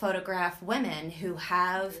times I will photograph women who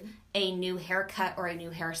have a new haircut or a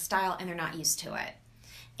new hairstyle and they're not used to it.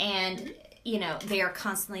 And, they are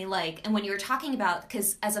constantly like, and when you were talking about,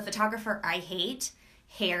 because as a photographer, I hate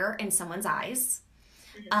hair in someone's eyes.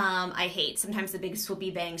 I hate sometimes the big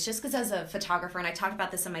swoopy bangs just because as a photographer, and I talked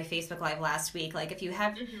about this on my Facebook Live last week, like if you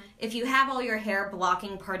have all your hair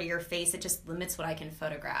blocking part of your face, it just limits what I can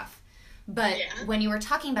photograph. But when you were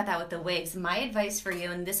talking about that with the wigs, my advice for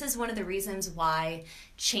you, and this is one of the reasons why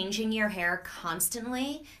changing your hair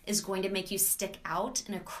constantly is going to make you stick out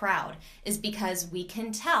in a crowd, is because we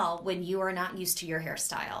can tell when you are not used to your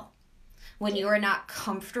hairstyle, when you are not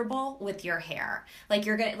comfortable with your hair. Like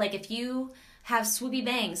if you have swoopy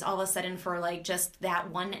bangs all of a sudden for like just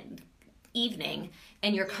that one evening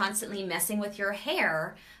and you're constantly messing with your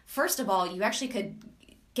hair, first of all, you actually could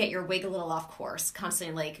get your wig a little off course,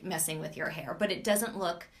 constantly like messing with your hair, but it doesn't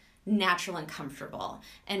look natural and comfortable.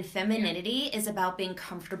 And femininity is about being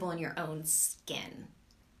comfortable in your own skin.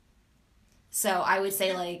 So I would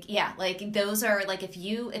say those are like,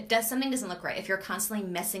 if something doesn't look right, if you're constantly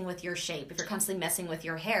messing with your shape, if you're constantly messing with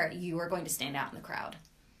your hair, you are going to stand out in the crowd.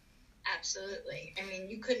 Absolutely. I mean,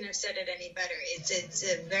 you couldn't have said it any better.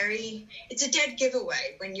 It's a dead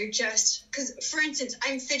giveaway when you're because, for instance,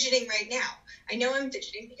 I'm fidgeting right now. I know I'm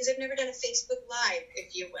fidgeting because I've never done a Facebook Live,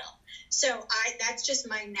 if you will. So that's just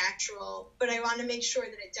my natural, but I want to make sure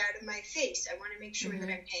that it's out of my face. I want to make sure that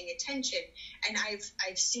I'm paying attention. And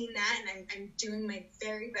I've seen that, and I'm doing my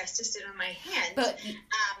very best to sit on my hands,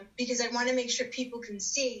 because I want to make sure people can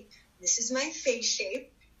see this is my face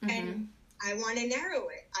shape, and I want to narrow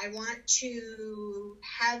it. I want to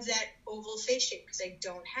have that oval face shape because I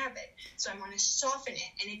don't have it. So I want to soften it.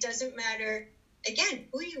 And it doesn't matter, again,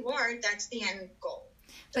 who you are, that's the end goal.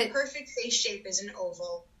 The perfect face shape is an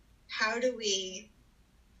oval. How do we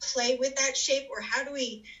play with that shape, or how do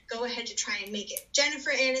we go ahead to try and make it? Jennifer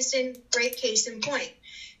Aniston, great case in point.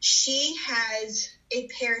 She has a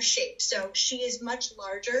pear shape. So she is much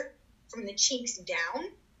larger from the cheeks down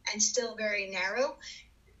and still very narrow.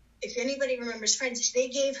 If anybody remembers Friends, they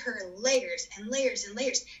gave her layers and layers and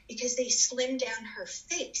layers because they slimmed down her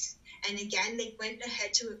face. And again, they went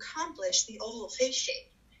ahead to accomplish the oval face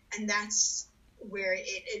shape. And that's where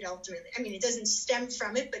it ultimately, I mean, it doesn't stem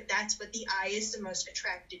from it, but that's what the eye is the most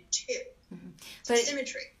attracted to.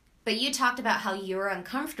 Symmetry. But you talked about how you're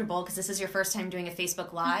uncomfortable because this is your first time doing a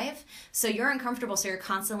Facebook Live. So you're uncomfortable, so you're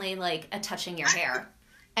constantly like touching your hair.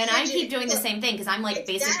 And I keep doing the same thing because I'm like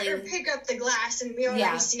basically that or pick up the glass and we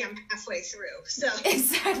already see I'm halfway through. So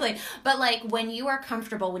exactly. But like when you are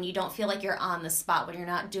comfortable, when you don't feel like you're on the spot, when you're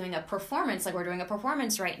not doing a performance, like we're doing a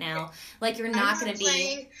performance right now, like you're not going to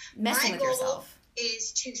be messing with yourself. My goal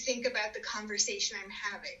is to think about the conversation I'm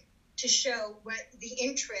having, to show what the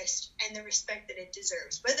interest and the respect that it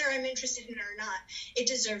deserves. Whether I'm interested in it or not, it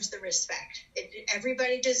deserves the respect.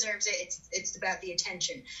 Everybody deserves it. It's about the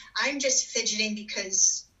attention. I'm just fidgeting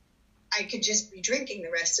because I could just be drinking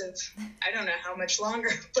the rest of, I don't know how much longer,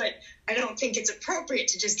 but I don't think it's appropriate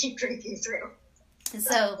to just keep drinking through.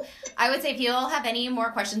 So I would say if you all have any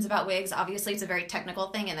more questions about wigs, obviously it's a very technical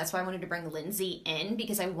thing, and that's why I wanted to bring Lindsay in,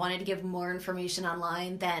 because I wanted to give more information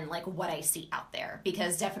online than like what I see out there,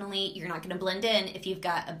 because definitely you're not going to blend in if you've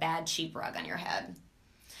got a bad cheap rug on your head.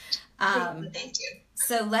 Thank you.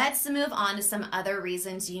 So let's move on to some other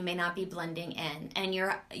reasons you may not be blending in, and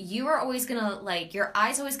you are always going to like, your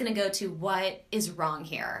eye's always going to go to what is wrong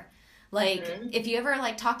here. Like, if you ever,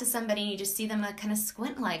 like, talk to somebody and you just see them kind of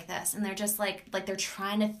squint like this, and they're just, like they're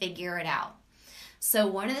trying to figure it out. So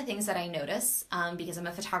one of the things that I notice, because I'm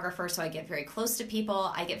a photographer, so I get very close to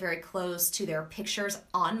people, I get very close to their pictures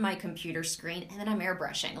on my computer screen, and then I'm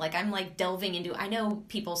airbrushing. Like, I'm, like, delving into, I know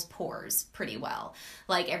people's pores pretty well.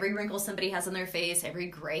 Like, every wrinkle somebody has on their face, every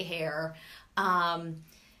gray hair.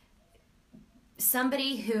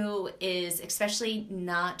 Somebody who is especially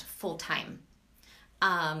not full-time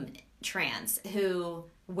trans, who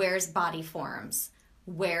wears body forms,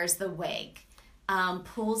 wears the wig,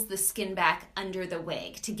 pulls the skin back under the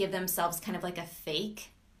wig to give themselves kind of like a fake,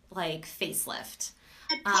 like, facelift.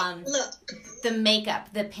 Look. The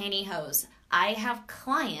makeup, the pantyhose. I have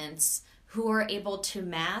clients who are able to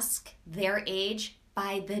mask their age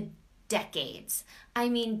by the decades. I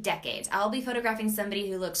mean decades. I'll be photographing somebody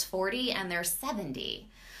who looks 40 and they're 70.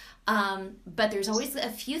 But there's always a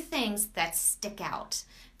few things that stick out,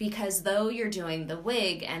 because though you're doing the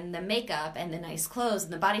wig and the makeup and the nice clothes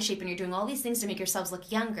and the body shape and you're doing all these things to make yourselves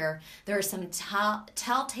look younger, there are some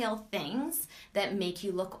telltale things that make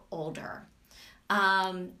you look older.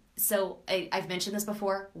 So I've mentioned this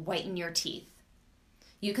before, whiten your teeth.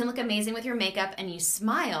 You can look amazing with your makeup and you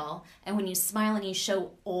smile, and when you smile and you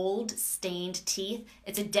show old, stained teeth,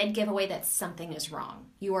 it's a dead giveaway that something is wrong.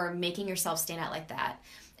 You are making yourself stand out like that.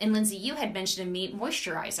 And Lindsay, you had mentioned to me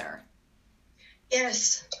moisturizer.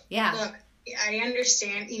 Yes. Yeah. Look, I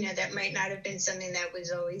understand, that might not have been something that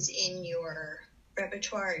was always in your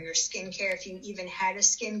repertoire or your skincare, if you even had a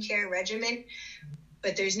skincare regimen,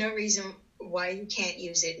 but there's no reason why you can't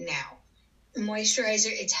use it now. Moisturizer,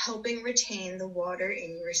 it's helping retain the water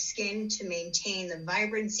in your skin to maintain the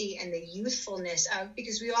vibrancy and the youthfulness of,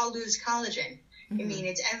 because we all lose collagen. I mean,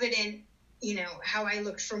 it's evident, how I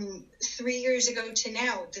looked from 3 years ago to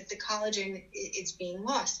now, that the collagen, it's being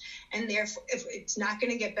lost. And therefore, it's not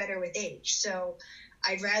going to get better with age. So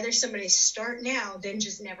I'd rather somebody start now than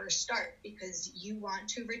just never start, because you want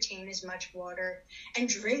to retain as much water and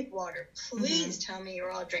drink water. Please tell me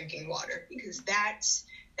you're all drinking water, because that's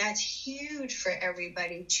huge for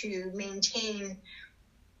everybody to maintain,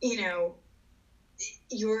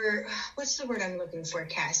 your, what's the word I'm looking for,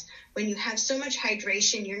 Cass? When you have so much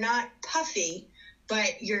hydration, you're not puffy,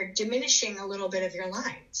 but you're diminishing a little bit of your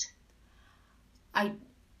lines. I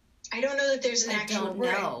don't know that there's an actual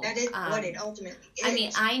word. That is what it ultimately is. I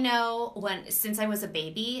mean, I know since I was a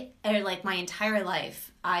baby, or like my entire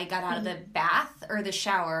life, I got out of the bath or the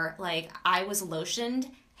shower, like I was lotioned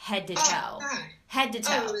head to toe. God. Head to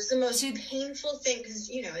toe. Oh, it was the most painful thing, because,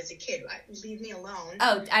 as a kid, leave me alone.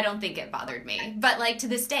 Oh, I don't think it bothered me. But, like, to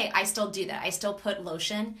this day, I still do that. I still put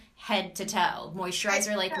lotion head to toe.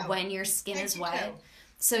 Moisturizer, like, when your skin is wet.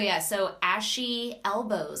 So, yeah, so ashy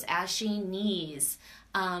elbows, ashy knees,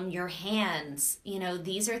 your hands,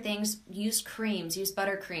 these are things, use creams, use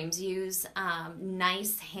buttercreams, use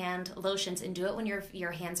nice hand lotions, and do it when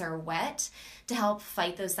your hands are wet to help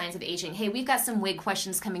fight those signs of aging. Hey, we've got some wig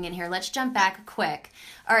questions coming in here. Let's jump back quick.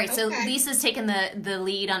 All right, so Lisa's taken the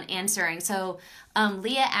lead on answering. So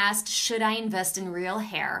Leah asked, should I invest in real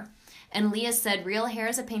hair? And Leah said, real hair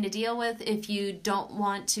is a pain to deal with. If you don't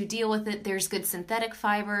want to deal with it, there's good synthetic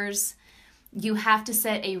fibers. You have to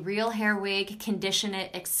set a real hair wig, condition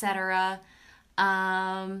it, etc.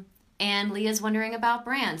 And Leah's wondering about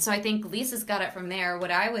brands. So I think Lisa's got it from there.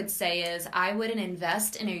 What I would say is I wouldn't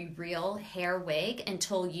invest in a real hair wig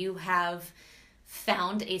until you have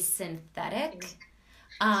found a synthetic.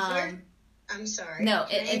 I'm sorry. No,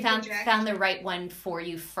 it found the right one for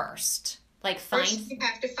you first. Like First, you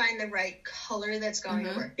have to find the right color that's going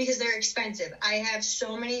to work, because they're expensive. I have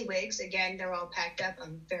so many wigs. Again, they're all packed up.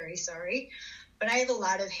 I'm very sorry. But I have a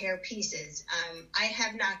lot of hair pieces. I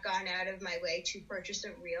have not gone out of my way to purchase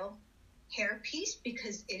a real hair piece,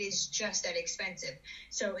 because it is just that expensive.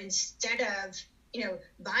 So instead of,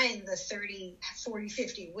 buying the 30, 40,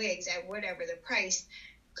 50 wigs at whatever the price,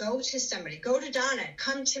 go to somebody. Go to Donna.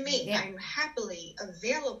 Come to me. Yeah. I'm happily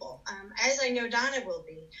available, as I know Donna will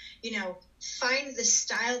be. Find the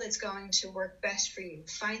style that's going to work best for you.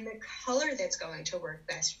 Find the color that's going to work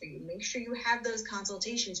best for you. Make sure you have those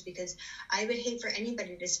consultations, because I would hate for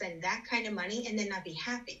anybody to spend that kind of money and then not be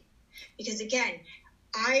happy. Because, again,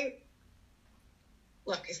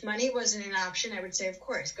 look, if money wasn't an option, I would say, of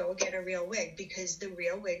course, go get a real wig, because the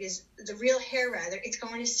real hair, it's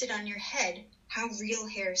going to sit on your head how real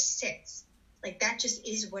hair sits. Like, that just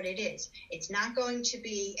is what it is. It's not going to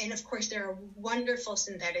be, and of course there are wonderful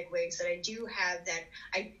synthetic wigs that I do have that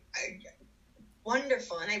I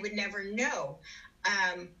wonderful, and I would never know.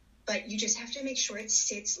 but you just have to make sure it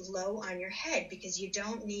sits low on your head, because you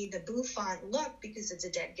don't need the bouffant look, because it's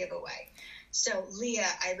a dead giveaway. So Leah,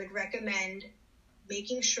 I would recommend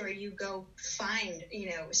making sure you go find,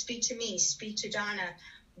 speak to me, speak to Donna,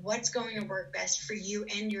 what's going to work best for you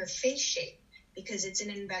and your face shape, because it's an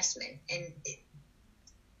investment. And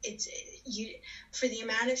for the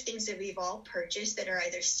amount of things that we've all purchased that are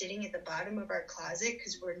either sitting at the bottom of our closet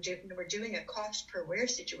because we're doing a cost per wear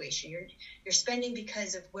situation. You're spending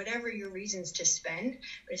because of whatever your reasons to spend.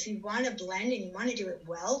 But if you want to blend and you want to do it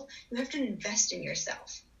well, you have to invest in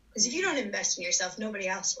yourself. Because if you don't invest in yourself, nobody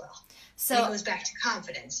else will. So it goes back to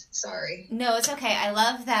confidence. Sorry. No, it's okay. I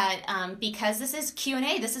love that because this is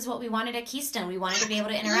Q&A. This is what we wanted at Keystone. We wanted to be able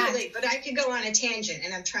to interact. Really, but I could go on a tangent,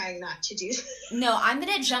 and I'm trying not to do that. No, I'm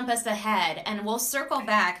going to jump us ahead, and we'll circle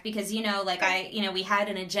back because, we had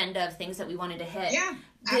an agenda of things that we wanted to hit. Yeah,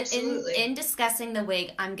 absolutely. In discussing the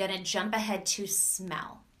wig, I'm going to jump ahead to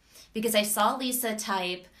smell. Because I saw Lisa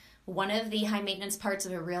type, one of the high maintenance parts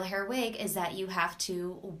of a real hair wig is that you have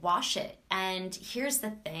to wash it. And here's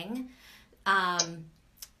the thing.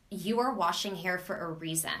 You are washing hair for a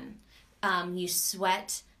reason. You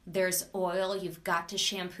sweat, there's oil, you've got to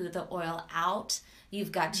shampoo the oil out.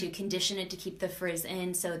 You've got to condition it to keep the frizz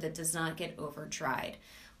in so that it does not get over dried.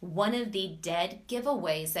 One of the dead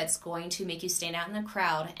giveaways that's going to make you stand out in the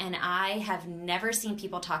crowd, and I have never seen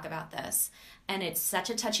people talk about this, and it's such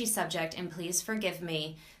a touchy subject, and please forgive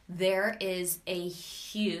me, there is a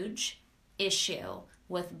huge issue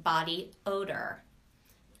with body odor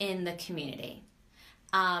in the community.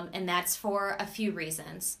 And that's for a few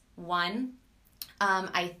reasons. One,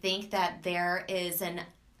 I think that there is an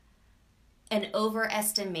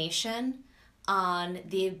overestimation on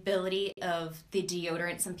the ability of the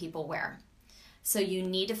deodorant some people wear. So you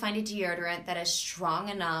need to find a deodorant that is strong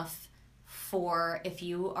enough for, if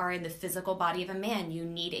you are in the physical body of a man, you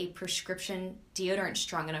need a prescription deodorant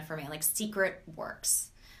strong enough for a man. Like Secret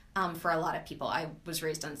works for a lot of people. I was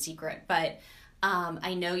raised on Secret, but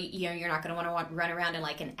I know you're not going to want to run around in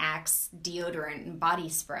like an Axe deodorant and body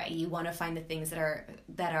spray. You want to find the things that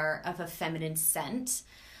are of a feminine scent,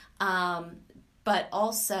 but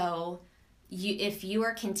also if you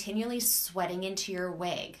are continually sweating into your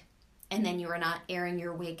wig and then you are not airing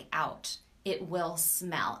your wig out, it will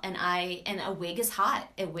smell. And a wig is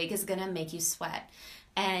hot. A wig is going to make you sweat,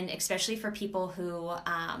 and especially for people who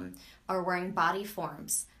are wearing body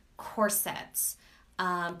forms, corsets,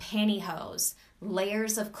 pantyhose,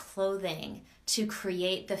 layers of clothing to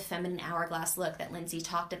create the feminine hourglass look that Lindsay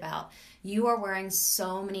talked about. You are wearing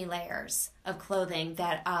so many layers of clothing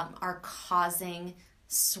that are causing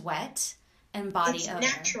sweat and body odor.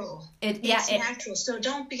 It's natural. It's natural. So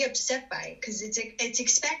don't be upset by it, because it's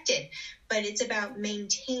expected, but it's about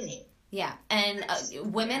maintaining. Yeah, and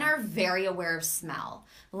women are very aware of smell.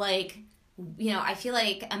 Like, I feel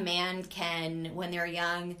like a man can, when they're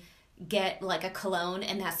young, get like a cologne,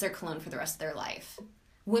 and that's their cologne for the rest of their life.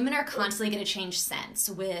 Women are constantly going to change scents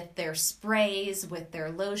with their sprays, with their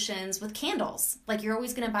lotions, with candles. Like, you're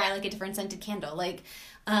always going to buy like a different scented candle. Like,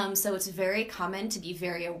 so it's very common to be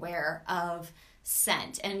very aware of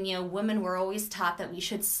scent. And, women were always taught that we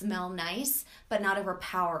should smell nice, but not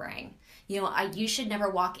overpowering. You should never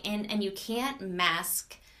walk in, and you can't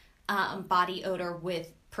mask body odor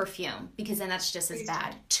with perfume, because then that's just as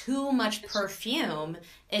bad. Too much perfume,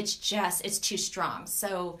 it's too strong.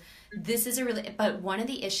 So this is but one of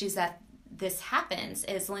the issues that this happens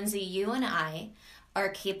is, Lindsay, you and I are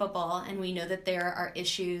capable, and we know that there are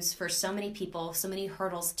issues for so many people, so many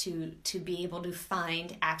hurdles to be able to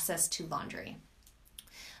find access to laundry.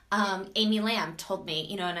 Amy Lamb told me,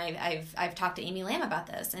 and I've talked to Amy Lamb about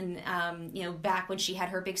this, and back when she had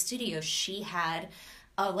her big studio, she had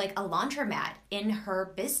a laundromat in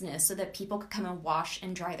her business so that people could come and wash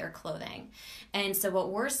and dry their clothing. And so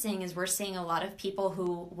what we're seeing is a lot of people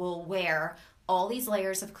who will wear all these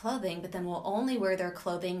layers of clothing, but then will only wear their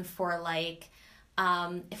clothing for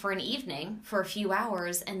for an evening, for a few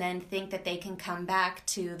hours, and then think that they can come back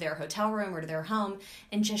to their hotel room or to their home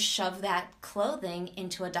and just shove that clothing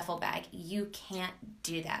into a duffel bag. You can't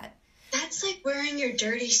do that. That's like wearing your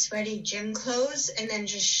dirty, sweaty gym clothes and then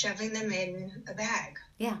just shoving them in a bag.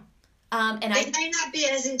 Yeah. It might not be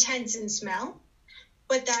as intense in smell,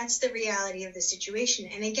 but that's the reality of the situation.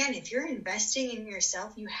 And again, if you're investing in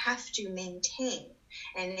yourself, you have to maintain.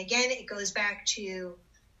 And again, it goes back to,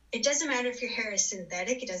 it doesn't matter if your hair is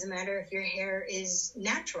synthetic. It doesn't matter if your hair is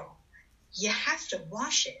natural. You have to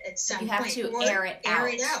wash it at some point. You have to air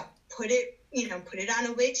it out. Put it on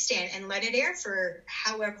a wig stand and let it air for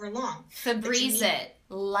however long. Febreze it.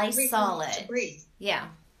 Lysol it. To breathe. Yeah.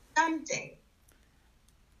 Something.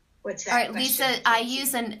 What's that? All right,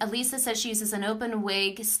 Lisa, Lisa says she uses an open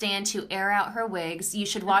wig stand to air out her wigs. You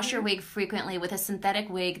should wash your wig frequently with a synthetic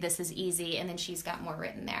wig. This is easy. And then she's got more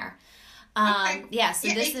written there. Okay. This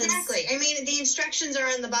exactly. I mean, the instructions are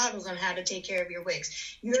on the bottles on how to take care of your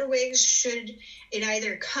wigs. Your wigs it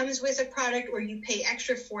either comes with a product or you pay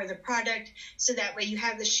extra for the product, so that way you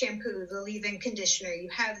have the shampoo, the leave-in conditioner, you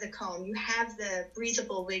have the comb, you have the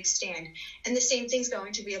breathable wig stand, and the same thing's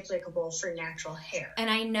going to be applicable for natural hair. And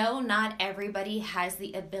I know not everybody has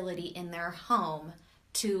the ability in their home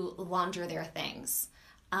to launder their things.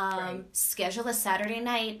 Right. Schedule a Saturday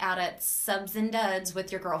night out at Subs and Duds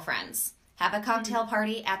with your girlfriends. Have a cocktail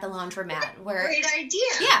party at the laundromat. Great idea.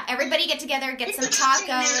 Yeah, everybody get together, get some tacos.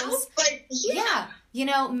 Now, but yeah,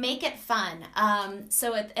 make it fun.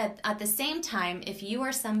 So at the same time, if you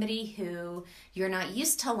are somebody who you're not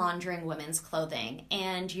used to laundering women's clothing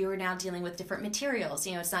and you're now dealing with different materials,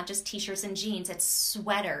 it's not just t-shirts and jeans, it's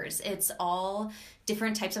sweaters, it's all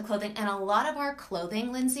different types of clothing. And a lot of our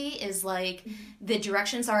clothing, Lindsay, is like the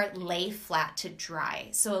directions are lay flat to dry.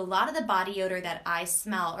 So a lot of the body odor that I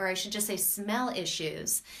smell, or I should just say smell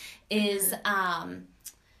issues, is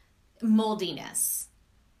moldiness.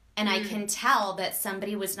 And I can tell that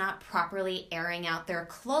somebody was not properly airing out their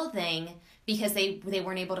clothing because they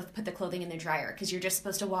weren't able to put the clothing in the dryer, because you're just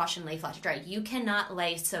supposed to wash and lay flat to dry. You cannot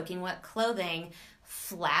lay soaking wet clothing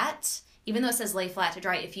flat, even though it says lay flat to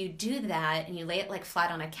dry. If you do that and you lay it like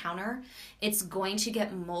flat on a counter, it's going to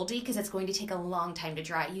get moldy because it's going to take a long time to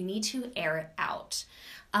dry. You need to air it out.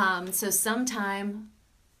 Hold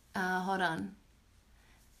on.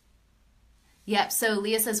 Yep, so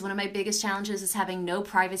Leah says, one of my biggest challenges is having no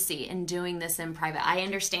privacy and doing this in private. I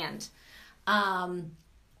understand.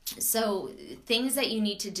 So things that you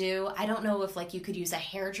need to do, I don't know if you could use a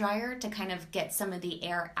hair dryer to kind of get some of the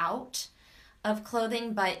air out of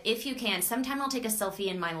clothing, but if you can, sometime I'll take a selfie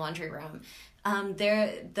in my laundry room.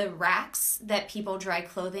 The racks that people dry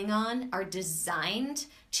clothing on are designed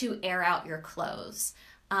to air out your clothes.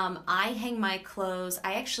 I hang my clothes,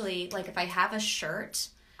 I actually, if I have a shirt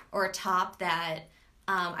or a top that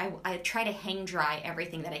I try to hang dry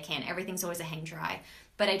everything that I can. Everything's always a hang dry.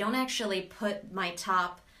 But I don't actually put my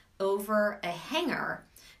top over a hanger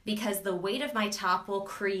because the weight of my top will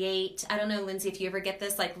create, I don't know, Lindsay, if you ever get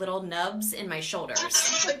this, little nubs in my shoulders.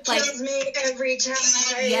 It kills me every time.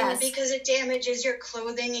 Yes. Because it damages your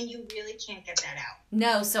clothing and you really can't get that out.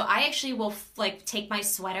 No, so I actually will take my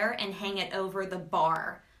sweater and hang it over the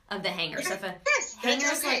bar of the hanger. Yeah, so if that's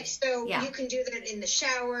okay. You can do that in the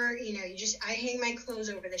shower. I hang my clothes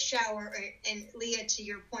over the shower. And Leah, to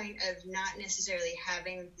your point of not necessarily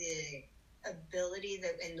having the ability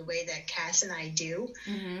in the way that Cass and I do,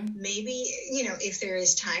 maybe, if there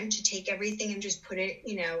is time to take everything and just put it,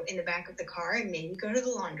 in the back of the car and maybe go to the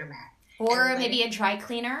laundromat. Or maybe a dry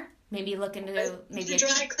cleaner. Maybe look into a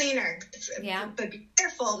dry cleaner. Yeah. But be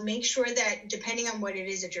careful. Make sure that depending on what it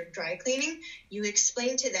is that you're dry cleaning, you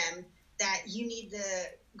explain to them that you need the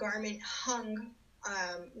garment hung,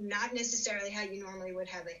 not necessarily how you normally would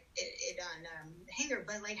have it on hanger,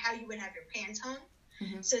 but how you would have your pants hung.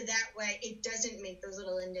 Mm-hmm. So that way it doesn't make those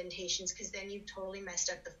little indentations, because then you've totally messed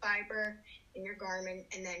up the fiber in your garment,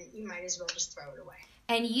 and then you might as well just throw it away.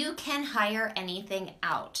 And you can hire anything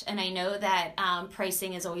out. And I know that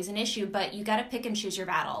pricing is always an issue, but you got to pick and choose your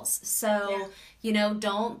battles. So,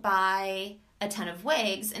 don't buy a ton of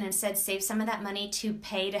wigs and instead save some of that money to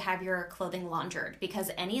pay to have your clothing laundered,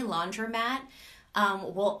 because any laundromat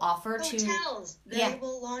will offer hotels. They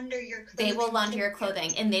will launder your clothing. They will launder your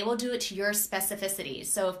clothing, and they will do it to your specificities.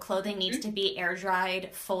 So if clothing needs to be air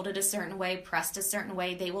dried, folded a certain way, pressed a certain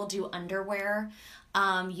way, they will do underwear.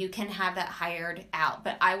 You can have that hired out.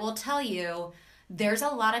 But I will tell you, there's a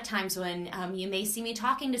lot of times when you may see me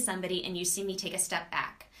talking to somebody and you see me take a step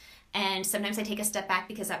back. And sometimes I take a step back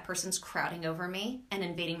because that person's crowding over me and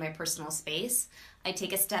invading my personal space. I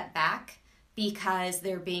take a step back because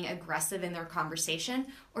they're being aggressive in their conversation,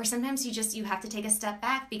 or sometimes you have to take a step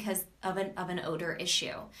back because of an odor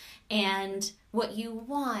issue. And what you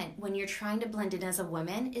want when you're trying to blend in as a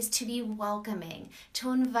woman is to be welcoming,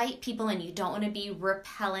 to invite people in. You don't want to be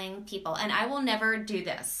repelling people. And I will never do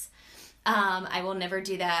this. I will never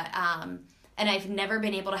do that. And I've never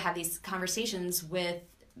been able to have these conversations with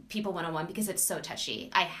people one-on-one because it's so touchy.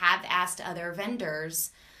 I have asked other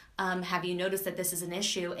vendors, have you noticed that this is an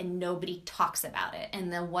issue, and nobody talks about it.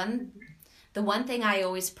 And the one thing I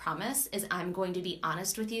always promise is I'm going to be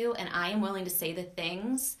honest with you, and I am willing to say the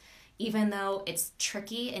things, even though it's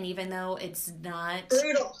tricky and even though it's not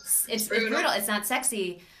brutal. It's brutal. It's not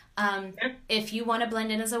sexy. If you want to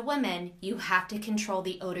blend in as a woman, you have to control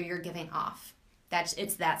the odor you're giving off.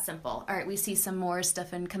 It's that simple. All right, we see some more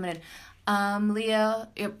stuff coming in. Leo,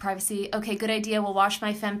 privacy. Okay, good idea. We'll wash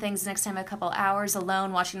my femme things next time. A couple hours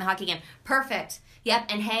alone watching the hockey game. Perfect. Yep,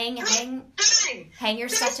 and hang your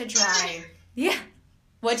stuff to dry. Yeah.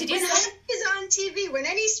 What did you say? When hockey is on TV, when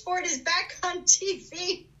any sport is back on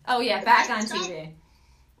TV. Oh yeah, back on TV.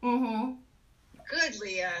 Mm-hmm. Good,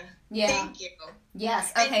 Leah. Yeah. Thank you.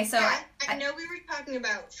 Yes. Okay. So I know we were talking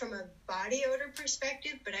about from a body odor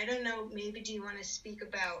perspective, but I don't know. Maybe do you want to speak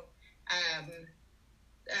about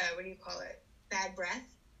what do you call it? Bad breath.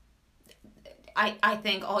 I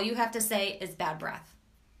think all you have to say is bad breath.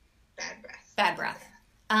 Bad breath. Bad breath.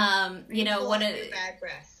 You know what? Bad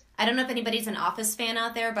breath. I don't know if anybody's an Office fan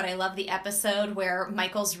out there, but I love the episode where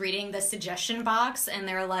Michael's reading the suggestion box and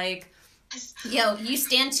they're like, yo, you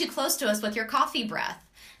stand too close to us with your coffee breath.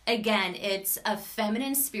 Again, it's a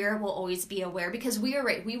feminine spirit will always be aware because we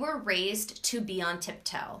were raised to be on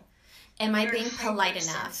tiptoe. Am I being polite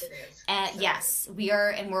enough? Yes, we are,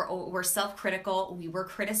 and we're self-critical. We were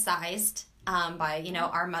criticized by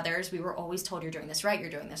our mothers. We were always told you're doing this right,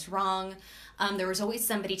 you're doing this wrong. There was always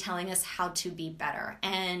somebody telling us how to be better,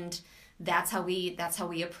 and that's how we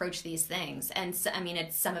approach these things. And so, I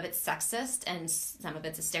mean, some of it's sexist, and some of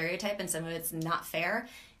it's a stereotype, and some of it's not fair.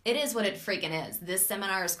 It is what it freaking is. This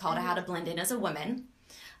seminar is called How to Blend In as a Woman.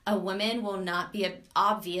 A woman will not be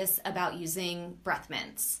obvious about using breath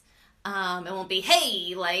mints. It won't be,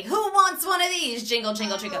 hey, like, who wants one of these? Jingle,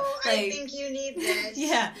 jingle, jingle. Like, I think you need this.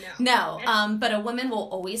 Yeah. No. But a woman will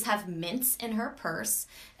always have mints in her purse,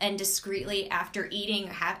 and discreetly after eating,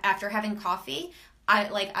 after having coffee,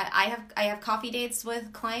 I have coffee dates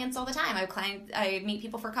with clients all the time. I meet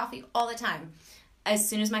people for coffee all the time. As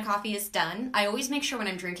soon as my coffee is done, I always make sure when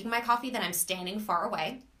I'm drinking my coffee that I'm standing far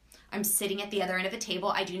away. I'm sitting at the other end of the table.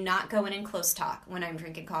 I do not go in and close talk when I'm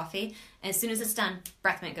drinking coffee. And as soon as it's done,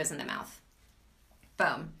 breath mint goes in the mouth.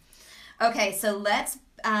 Boom. Okay, so let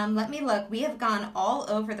me look. We have gone all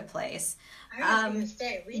over the place. I was going to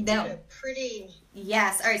say, we did a pretty...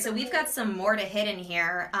 Yes. All right, so we've got some more to hit in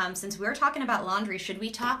here. Since we're talking about laundry, should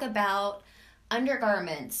we talk about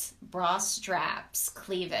undergarments, bra straps,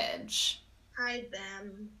 cleavage? Hide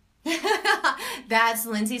them. That's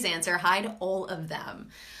Lindsay's answer. Hide all of them.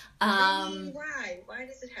 Why? Why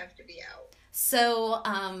does it have to be out? So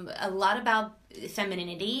a lot about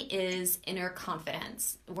femininity is inner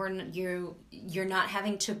confidence. You're not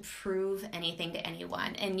having to prove anything to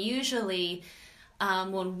anyone. And usually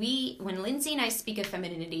when Lindsay and I speak of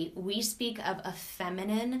femininity, we speak of a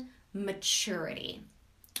feminine maturity.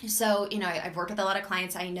 So, I've worked with a lot of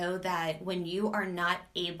clients. I know that when you are not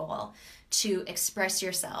able to express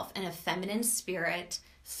yourself in a feminine spirit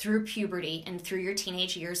through puberty and through your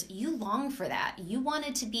teenage years, you long for that. You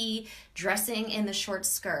wanted to be dressing in the short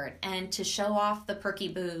skirt and to show off the perky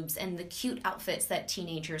boobs and the cute outfits that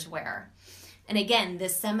teenagers wear. And again,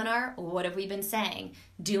 this seminar, what have we been saying?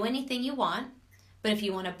 Do anything you want, but if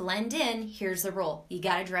you want to blend in, here's the rule. You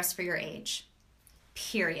got to dress for your age.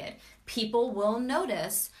 Period. People will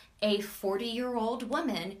notice a 40-year-old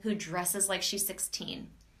woman who dresses like she's 16.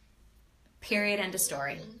 Period. End of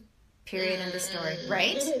story. Period. End of story.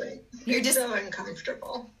 Right? You're just so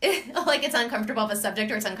uncomfortable. Like it's uncomfortable of a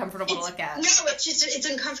subject, or it's uncomfortable to look at. No, it's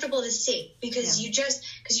uncomfortable to see because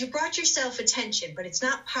you brought yourself attention, but it's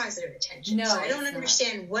not positive attention. No, so I don't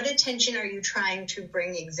understand what attention are you trying to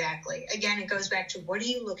bring exactly. Again, it goes back to what are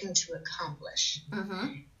you looking to accomplish.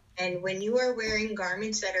 Mm-hmm. And when you are wearing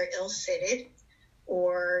garments that are ill-fitted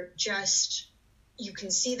or just, you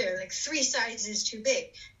can see they're like 3 sizes too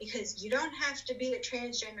big, because you don't have to be a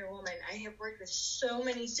transgender woman. I have worked with so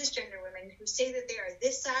many cisgender women who say that they are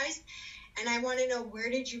this size, and I want to know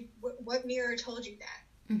what mirror told you that?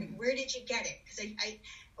 Mm-hmm. Like, where did you get it? Because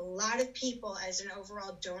a lot of people as an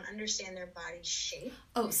overall don't understand their body shape.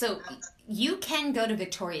 Oh, so you can go to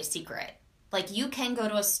Victoria's Secret. Like, you can go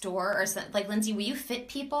to a store or something. Like, Lindsay, will you fit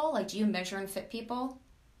people? Like, do you measure and fit people?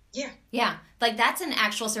 Yeah. Yeah. Like, that's an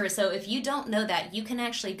actual service. So if you don't know that, you can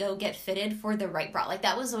actually go get fitted for the right bra. Like,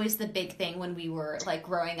 that was always the big thing when we were, like,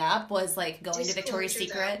 growing up, was, like, going to Victoria's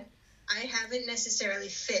Secret. I haven't necessarily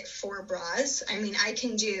fit 4 bras. I mean, I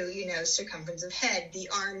can do, circumference of head, the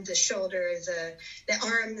arm, the shoulder, the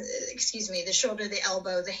shoulder, the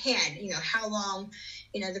elbow, the hand, how long,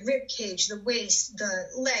 the rib cage, the waist, the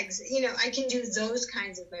legs, I can do those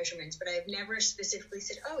kinds of measurements, but I've never specifically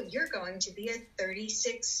said, oh, you're going to be a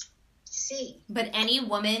 36C. But any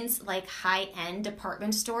woman's, like, high-end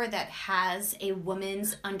department store that has a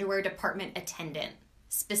woman's underwear department attendant,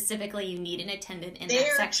 specifically, you need an attendant in that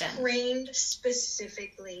section. They are trained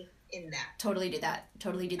specifically in that. Totally do that.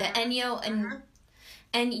 And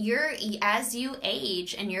And as you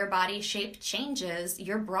age and your body shape changes,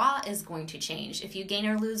 your bra is going to change. If you gain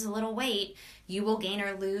or lose a little weight, you will gain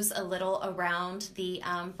or lose a little around the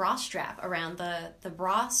bra strap, around the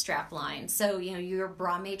bra strap line. So, your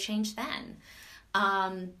bra may change then.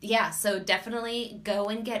 So definitely go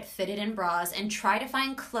and get fitted in bras and try to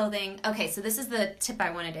find clothing. Okay, so this is the tip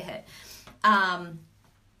I wanted to hit.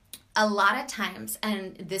 A lot of times,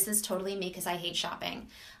 and this is totally me because I hate shopping,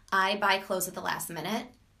 I buy clothes at the last minute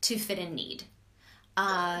to fit in need.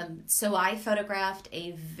 So I photographed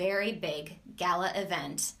a very big gala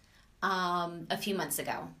event a few months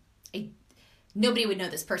ago. Nobody would know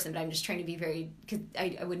this person, but I'm just trying to be because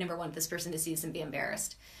I would never want this person to see this and be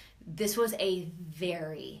embarrassed. This was a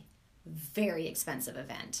very, very expensive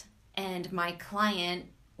event. And my client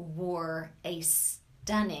wore a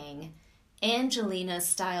stunning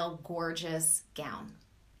Angelina-style gorgeous gown.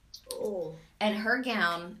 Oh. And her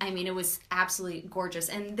gown, it was absolutely gorgeous.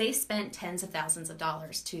 And they spent tens of thousands of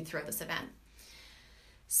dollars to throw this event.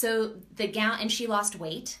 So the gown, and she lost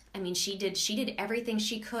weight. She did everything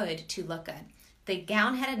she could to look good. The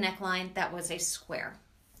gown had a neckline that was a square.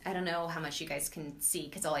 I don't know how much you guys can see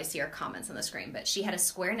because all I see are comments on the screen, but she had a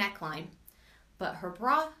square neckline, but her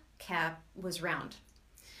bra cap was round.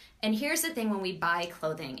 And here's the thing when we buy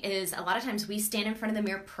clothing is a lot of times we stand in front of the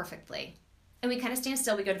mirror perfectly. And we kind of stand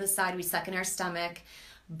still, we go to the side, we suck in our stomach,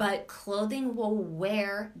 but clothing will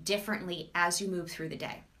wear differently as you move through the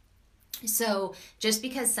day. So just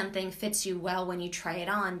because something fits you well when you try it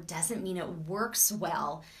on doesn't mean it works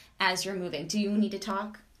well as you're moving. Do you need to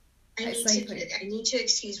talk? I need to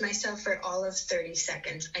excuse myself for all of 30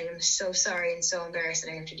 seconds. I am so sorry and so embarrassed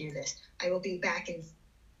that I have to do this. I will be back in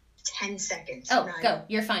 10 seconds. Oh, go.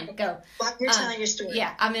 You're fine. Go. Well, you're telling your story.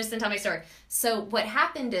 Yeah, I'm just going to tell my story. So what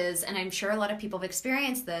happened is, and I'm sure a lot of people have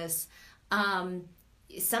experienced this,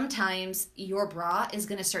 sometimes your bra is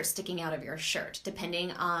going to start sticking out of your shirt,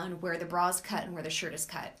 depending on where the bra is cut and where the shirt is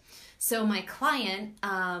cut. So my client,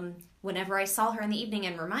 whenever I saw her in the evening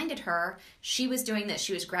and reminded her, she was doing this.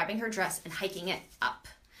 She was grabbing her dress and hiking it up.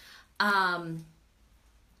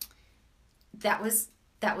 That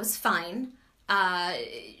was fine.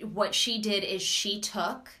 What she did is she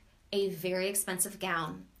took a very expensive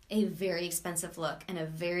gown, a very expensive look, and a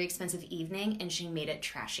very expensive evening, and she made it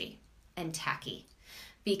trashy and tacky.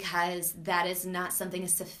 Because that is not something a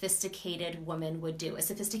sophisticated woman would do. A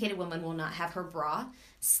sophisticated woman will not have her bra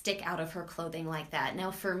stick out of her clothing like that.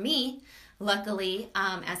 Now for me, luckily,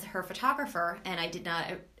 as her photographer, and I did not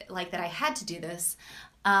like that I had to do this,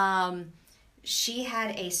 she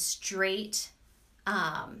had a straight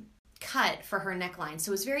cut for her neckline.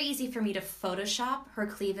 So it was very easy for me to Photoshop her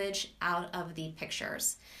cleavage out of the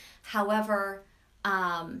pictures. However,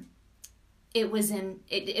 it was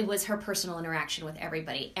her personal interaction with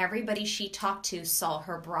everybody. Everybody she talked to saw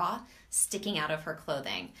her bra sticking out of her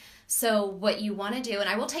clothing. So what you want to do, and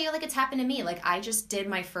I will tell you, it's happened to me. I just did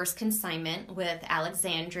my first consignment with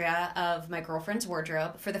Alexandria of My Girlfriend's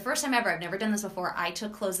Wardrobe. For the first time ever, I've never done this before, I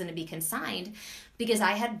took clothes in to be consigned because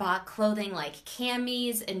I had bought clothing like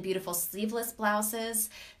camis and beautiful sleeveless blouses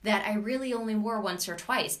that I really only wore once or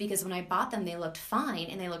twice because when I bought them, they looked fine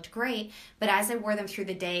and they looked great. But as I wore them through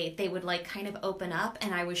the day, they would kind of open up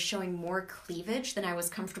and I was showing more cleavage than I was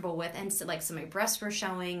comfortable with. And so my breasts were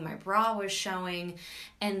showing, my bra was showing,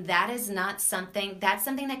 and that is not something, that's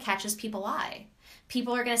something that catches people's eye.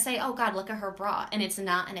 People are going to say, oh God, look at her bra. And it's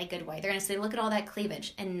not in a good way. They're going to say, look at all that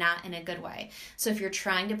cleavage, and not in a good way. So if you're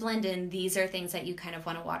trying to blend in, these are things that you kind of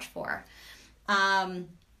want to watch for.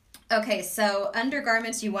 Okay, so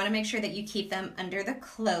undergarments, you want to make sure that you keep them under the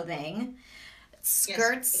clothing.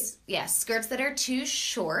 Skirts, skirts that are too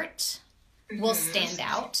short will stand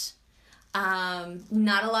out.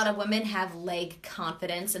 Not a lot of women have leg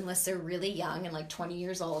confidence unless they're really young and 20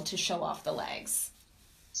 years old to show off the legs.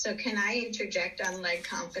 So can I interject on leg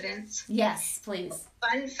confidence? Yes, please.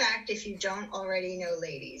 Fun fact, if you don't already know,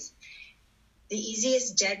 ladies, the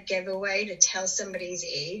easiest dead giveaway to tell somebody's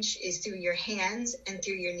age is through your hands and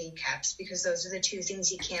through your kneecaps, because those are the two things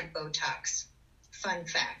you can't Botox. Fun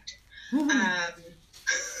fact.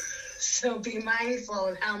 So be mindful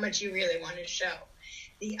of how much you really want to show.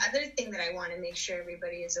 The other thing that I want to make sure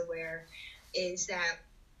everybody is aware is that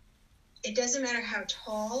it doesn't matter how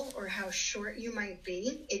tall or how short you might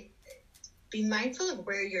be. Be mindful of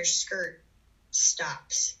where your skirt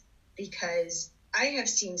stops, because I have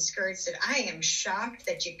seen skirts that I am shocked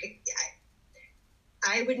that you could.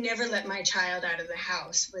 I would never let my child out of the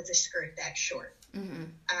house with a skirt that short. Mm-hmm.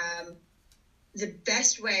 The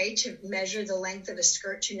best way to measure the length of a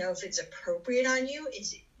skirt to know if it's appropriate on you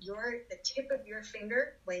is the tip of your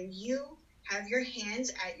finger when you have your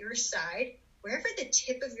hands at your side wherever the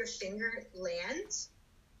tip of your finger lands,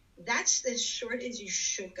 that's as short as you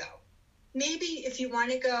should go. Maybe if you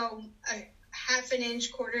want to go a half an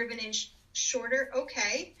inch, quarter of an inch shorter,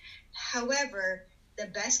 okay. However, the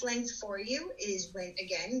best length for you is when,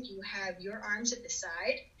 again, you have your arms at the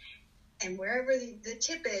side, and wherever the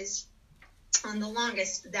tip is on the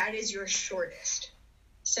longest, that is your shortest.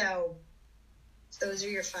 So those are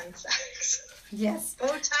your fun facts. Yes.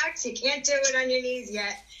 Botox, you can't do it on your knees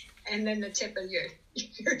yet. And then the tip of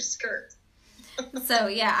your skirt. So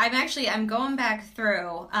yeah, I'm going back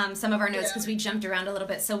through some of our notes because we jumped around a little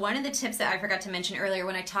bit. So one of the tips that I forgot to mention earlier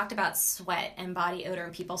when I talked about sweat and body odor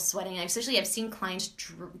and people sweating, I've seen clients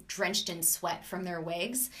drenched in sweat from their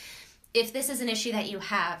wigs. If this is an issue that you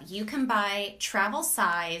have, you can buy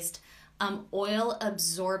travel-sized oil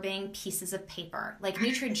absorbing pieces of paper. Like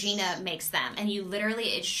Neutrogena makes them, and you literally,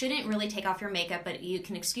 it shouldn't really take off your makeup, but you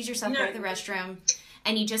can excuse yourself, go to the restroom,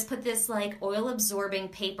 and you just put this like oil absorbing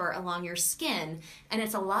paper along your skin, and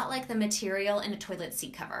it's a lot like the material in a toilet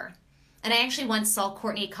seat cover. And I actually once saw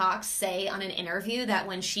Courtney Cox say on an interview that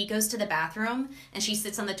when she goes to the bathroom and she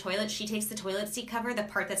sits on the toilet, she takes the toilet seat cover, the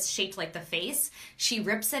part that's shaped like the face, she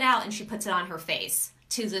rips it out and she puts it on her face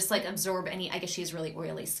to just like absorb any, I guess she has really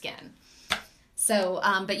oily skin. So,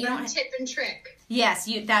 but you don't tip and trick. Yes,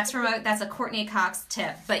 that's a Courtney Cox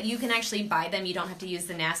tip, but you can actually buy them. You don't have to use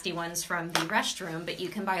the nasty ones from the restroom, but you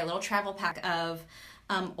can buy a little travel pack of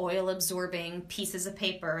oil absorbing pieces of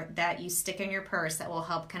paper that you stick in your purse that will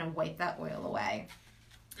help kind of wipe that oil away.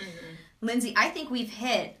 Mm-hmm. Lindsay, I think we've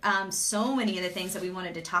hit so many of the things that we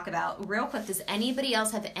wanted to talk about. Real quick, does anybody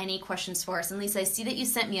else have any questions for us? And Lisa, I see that you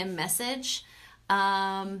sent me a message. But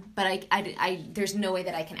I there's no way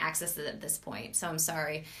that I can access it at this point, so I'm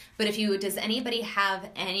sorry. But does anybody have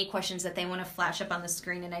any questions that they want to flash up on the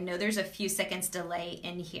screen? And I know there's a few seconds delay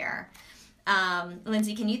in here.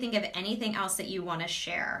 Lindsay, can you think of anything else that you want to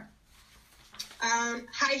share?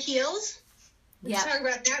 High heels. Let's talk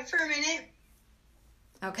about that for a minute.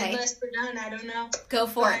 Okay. Unless we're done, I don't know. Go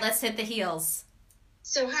for it. Let's hit the heels.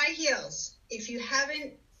 So high heels, if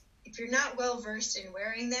you're not well versed in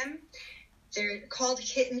wearing them, they're called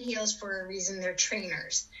kitten heels for a reason. They're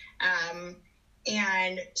trainers.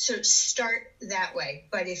 And so start that way.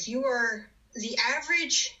 But if you are, the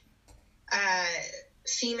average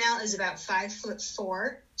female is about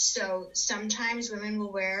 5'4". So sometimes women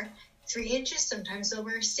will wear 3 inches. Sometimes they'll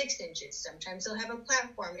wear 6 inches. Sometimes they'll have a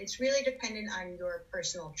platform. It's really dependent on your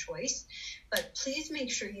personal choice. But please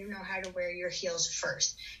make sure you know how to wear your heels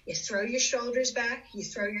first. You throw your shoulders back. You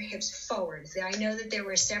throw your hips forward. I know that there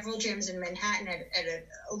were several gyms in Manhattan at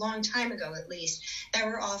a long time ago, at least, that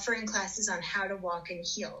were offering classes on how to walk in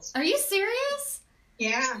heels. Are you serious?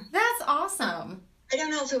 Yeah. That's awesome. I don't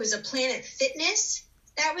know if it was a Planet Fitness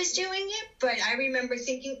that was doing it, but I remember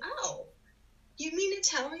thinking, oh, you mean to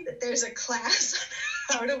tell me that there's a class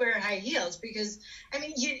on how to wear high heels? Because, I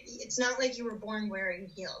mean, it's not like you were born wearing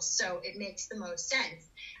heels, so it makes the most sense.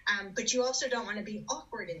 But you also don't want to be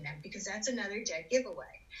awkward in them, because that's another dead giveaway.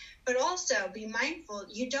 But also be mindful,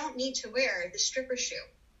 you don't need to wear the stripper shoe,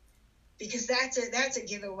 because that's a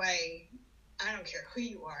giveaway. I don't care who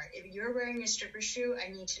you are. If you're wearing a stripper shoe,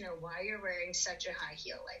 I need to know why you're wearing such a high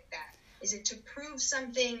heel like that. Is it to prove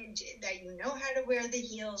something that you know how to wear the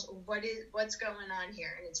heels? What's going on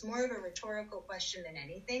here? And it's more of a rhetorical question than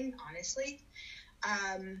anything, honestly.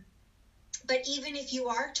 But even if you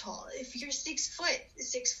are tall, if you're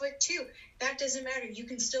 6'2", that doesn't matter. You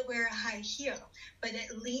can still wear a high heel. But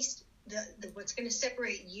at least what's going to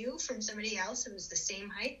separate you from somebody else who is the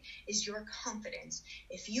same height is your confidence.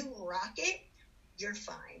 If you rock it, you're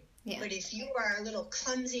fine. Yeah. But if you are a little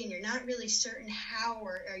clumsy and you're not really certain how,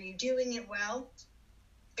 or are you doing it well,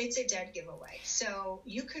 it's a dead giveaway. So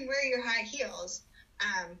you can wear your high heels.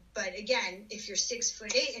 But again, if you're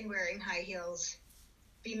 6'8" and wearing high heels,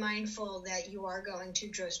 be mindful that you are going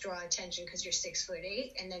to just draw attention because you're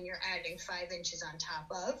 6'8", and then you're adding 5 inches on top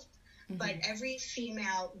of. Mm-hmm. But every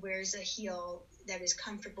female wears a heel that is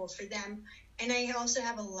comfortable for them. And I also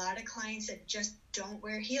have a lot of clients that just don't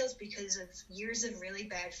wear heels because of years of really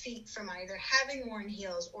bad feet from either having worn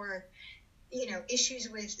heels or, issues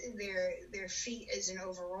with their feet as an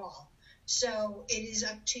overall. So it is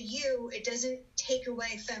up to you. It doesn't take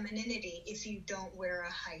away femininity if you don't wear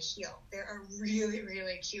a high heel. There are really,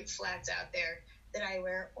 really cute flats out there that I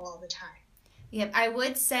wear all the time. Yep, I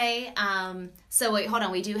would say, so wait, hold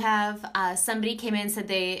on. We do have, somebody came in and said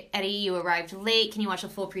Eddie, you arrived late. Can you watch the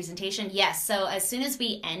full presentation? Yes, so as soon as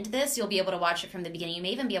we end this, you'll be able to watch it from the beginning. You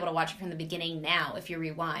may even be able to watch it from the beginning now if you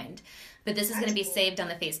rewind. But this is going to be saved on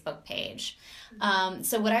the Facebook page.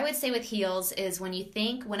 So what I would say with heels is when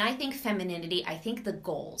I think femininity, I think the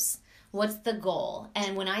goals. What's the goal?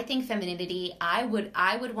 And when I think femininity, I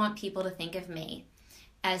would want people to think of me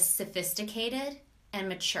as sophisticated and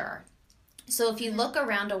mature. So if you look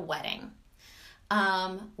around a wedding,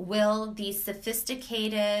 will the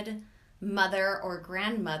sophisticated mother or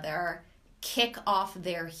grandmother kick off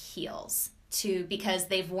their heels because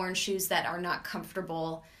they've worn shoes that are not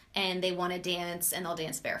comfortable and they want to dance and they'll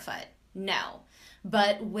dance barefoot? No.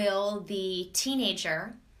 But will the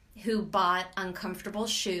teenager who bought uncomfortable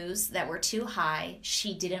shoes that were too high,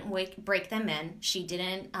 she didn't break them in, she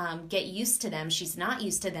didn't get used to them, she's not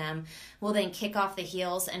used to them, will then kick off the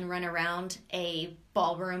heels and run around a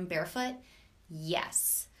ballroom barefoot?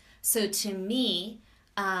 Yes. So to me,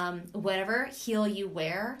 whatever heel you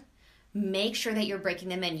wear, make sure that you're breaking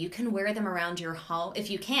them in. You can wear them around your home. If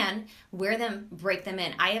you can, wear them, break them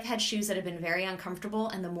in. I have had shoes that have been very uncomfortable,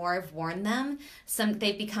 and the more I've worn them,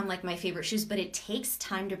 they've become like my favorite shoes, but it takes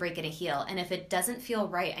time to break in a heel. And if it doesn't feel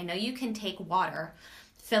right, I know you can take water,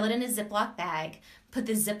 fill it in a Ziploc bag, put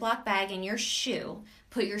the Ziploc bag in your shoe,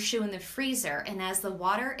 put your shoe in the freezer, and as the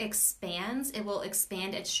water expands, it will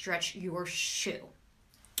expand and stretch your shoe,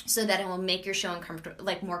 so that it will make your shoe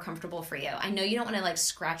more comfortable for you. I know you don't want to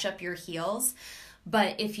scratch up your heels,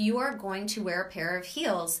 but if you are going to wear a pair of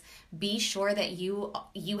heels, be sure that you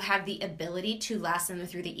have the ability to last them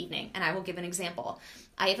through the evening. And I will give an example.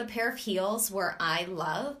 I have a pair of heels that I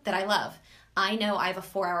love. I know I have a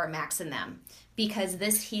 4-hour max in them because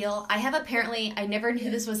this heel, I never knew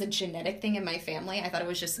this was a genetic thing in my family. I thought it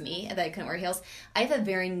was just me that I couldn't wear heels. I have a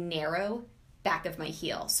very narrow back of my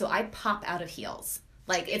heel, so I pop out of heels.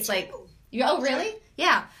 Oh, really?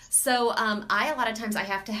 Yeah. So a lot of times I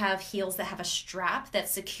have to have heels that have a strap that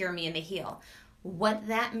secure me in the heel. What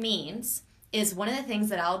that means is one of the things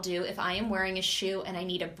that I'll do if I am wearing a shoe and I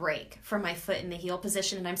need a break from my foot in the heel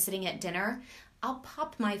position and I'm sitting at dinner, I'll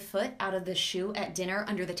pop my foot out of the shoe at dinner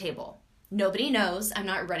under the table. Nobody knows. I'm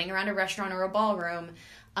not running around a restaurant or a ballroom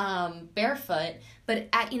barefoot, but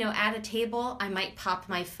at a table, I might pop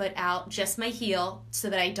my foot out, just my heel, so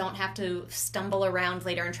that I don't have to stumble around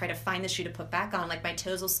later and try to find the shoe to put back on. My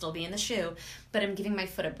toes will still be in the shoe, but I'm giving my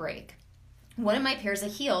foot a break. One of my pairs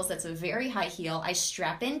of heels, that's a very high heel, I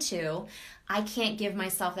strap into. I can't give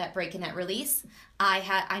myself that break and that release.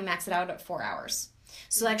 I max it out at 4 hours.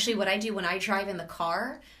 So actually what I do when I drive in the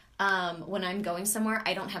car, when I'm going somewhere,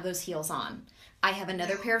 I don't have those heels on. I have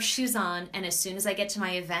another pair of shoes on, and as soon as I get to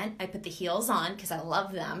my event, I put the heels on because I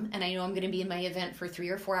love them, and I know I'm going to be in my event for 3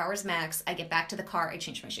 or 4 hours max. I get back to the car, I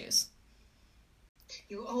change my shoes.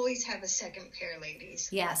 You always have a second pair, ladies.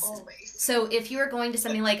 Yes. Always. So if you are going to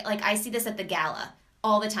something like I see this at the gala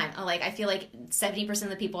all the time. I feel like 70% of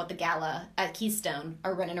the people at the gala at Keystone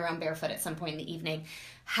are running around barefoot at some point in the evening.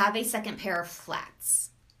 Have a second pair of flats.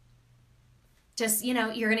 Just,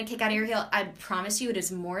 you're going to kick out of your heel. I promise you it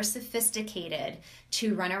is more sophisticated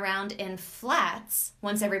to run around in flats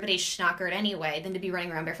once everybody's schnockered anyway than to be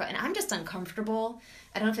running around barefoot. And I'm just uncomfortable.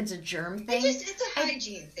 I don't know if it's a germ thing. It's a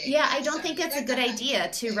hygiene thing. Yeah, I don't think that's a good idea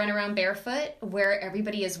to run around barefoot where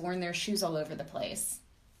everybody has worn their shoes all over the place.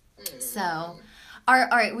 So... All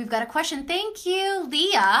right, we've got a question. Thank you,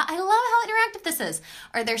 Leah. I love how interactive this is.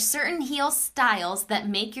 Are there certain heel styles that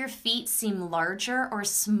make your feet seem larger or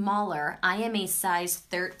smaller? I am a size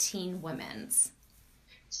 13 women's.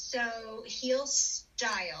 So, heel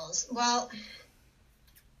styles. Well,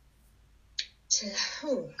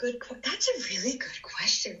 that's a really good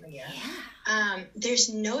question, Leah. Yeah. There's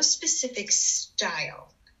no specific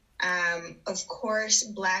style. Of course,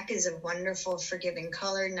 black is a wonderful, forgiving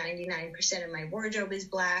color. 99% of my wardrobe is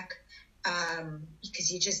black,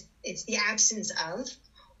 because it's the absence of.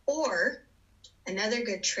 Or another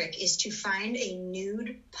good trick is to find a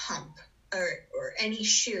nude pump or any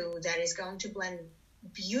shoe that is going to blend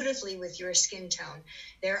beautifully with your skin tone.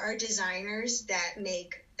 There are designers that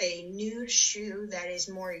make a nude shoe that is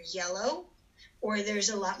more yellow, or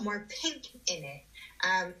there's a lot more pink in it.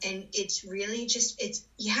 And it's really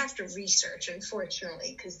you have to research,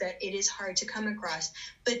 unfortunately, because it is hard to come across,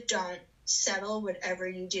 but don't settle whatever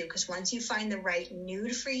you do. Because once you find the right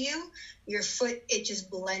nude for you, your foot, it just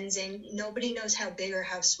blends in. Nobody knows how big or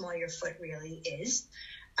how small your foot really is.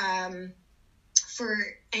 For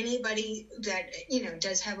anybody that,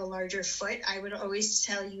 does have a larger foot, I would always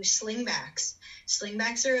tell you slingbacks.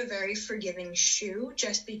 Slingbacks are a very forgiving shoe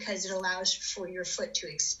just because it allows for your foot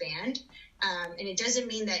to expand. And it doesn't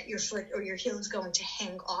mean that your foot or your heel is going to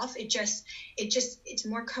hang off. It's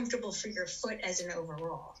more comfortable for your foot as an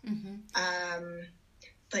overall. Mm-hmm.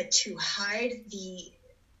 But to hide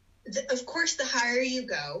of course, the higher you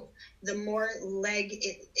go, the more leg,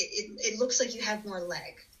 it looks like you have more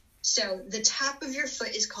leg. So the top of your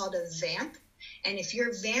foot is called a vamp, And if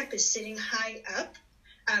your vamp is sitting high up,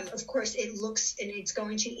 of course it looks, and it's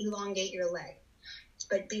going to elongate your leg.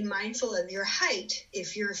 But be mindful of your height.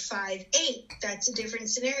 If you're 5'8", that's a different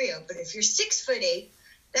scenario. But if you're 6'8",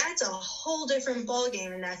 that's a whole different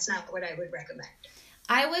ballgame, and that's not what I would recommend.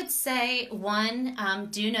 I would say, one,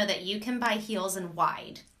 do know that you can buy heels in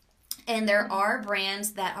wide. And there are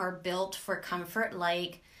brands that are built for comfort,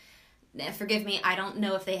 like, forgive me, I don't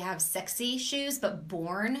know if they have sexy shoes, but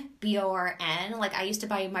Born, B-O-R-N. Like, I used to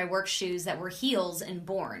buy my work shoes that were heels and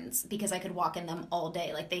Borns because I could walk in them all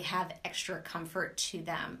day. Like, they have extra comfort to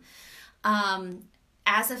them.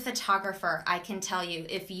 As a photographer, I can tell you,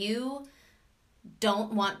 if you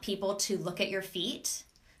don't want people to look at your feet,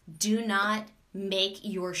 do not make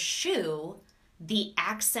your shoe the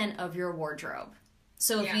accent of your wardrobe.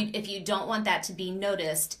 So if you don't want that to be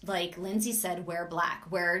noticed, like Lindsay said, wear black,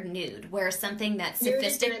 wear nude, wear something that's sophisticated.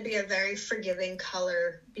 Nude is going to be a very forgiving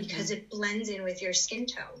color because it blends in with your skin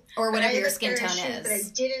tone. Or whatever your skin tone is. But I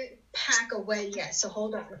didn't pack away yet, so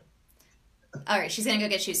hold on. All right, she's going to go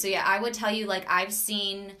get shoes. So yeah, I would tell you, like, I've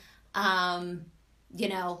seen,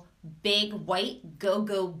 big white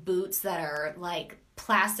go-go boots that are like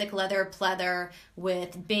plastic leather pleather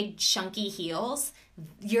with big chunky heels.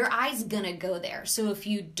 Your eye's gonna go there. So if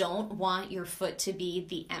you don't want your foot to be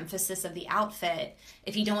the emphasis of the outfit,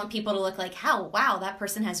 if you don't want people to look like, wow, that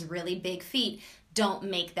person has really big feet, don't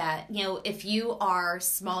make that. If you are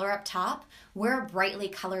smaller up top, wear a brightly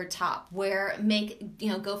colored top.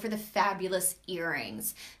 Go for the fabulous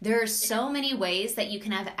earrings. There are so many ways that you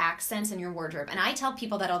can have accents in your wardrobe. And I tell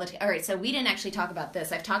people that all the time. All right, so we didn't actually talk about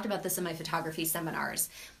this. I've talked about this in my photography seminars.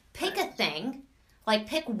 Pick a thing. Like,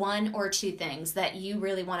 pick one or two things that you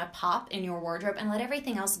really want to pop in your wardrobe and let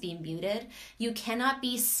everything else be muted. You cannot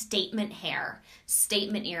be statement hair,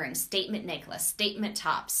 statement earrings, statement necklace, statement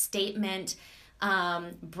top, statement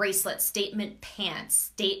bracelet, statement pants,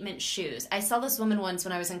 statement shoes. I saw this woman once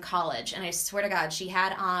when I was in college, and I swear to God, she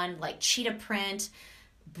had on like cheetah print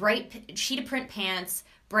pants,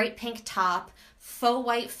 bright pink top, faux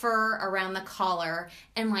white fur around the collar,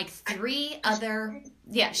 and like she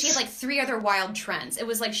had like three other wild trends. It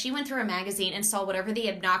was like she went through a magazine and saw whatever the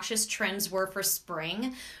obnoxious trends were for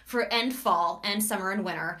spring, and fall, and summer and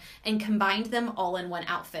winter, and combined them all in one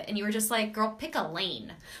outfit. And you were just like, girl, pick a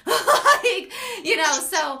lane.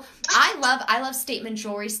 So I love statement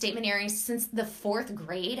jewelry, statement earrings. Since the 4th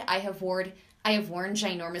grade, I have worn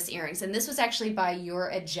ginormous earrings. And this was actually by You're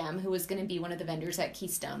a Gem, who was going to be one of the vendors at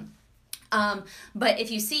Keystone. But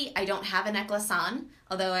if you see, I don't have a necklace on,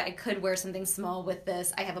 although I could wear something small with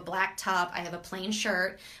this. I have a black top. I have a plain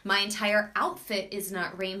shirt. My entire outfit is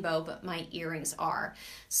not rainbow, but my earrings are.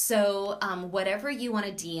 So whatever you want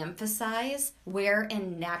to de-emphasize, wear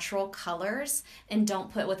in natural colors and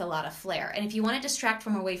don't put with a lot of flair. And if you want to distract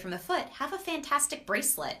away from the foot, have a fantastic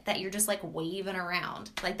bracelet that you're just like waving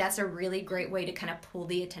around. Like, that's a really great way to kind of pull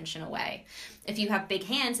the attention away. If you have big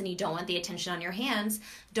hands and you don't want the attention on your hands,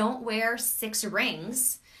 don't wear 6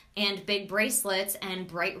 rings and big bracelets and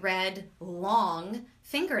bright red long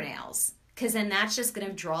fingernails, because then that's just going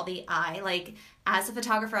to draw the eye. Like, as a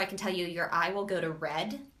photographer, I can tell you, your eye will go to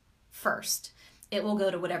red first. It will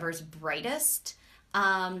go to whatever's brightest.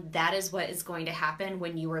 That is what is going to happen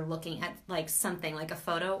when you are looking at like something like a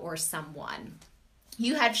photo or someone.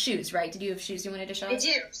 You had shoes, right? Did you have shoes you wanted to show? I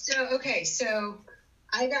do. So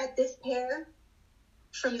I got this pair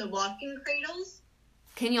from the Walking Cradles.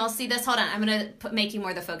 Can you all see this? Hold on. I'm going to make you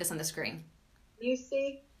more the focus on the screen. You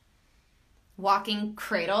see? Walking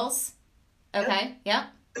Cradles. Okay. Yep.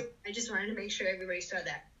 I just wanted to make sure everybody saw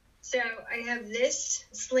that. So I have this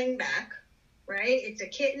slingback, right? It's a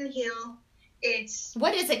kitten heel.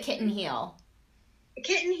 What is a kitten heel? A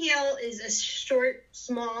kitten heel is a short,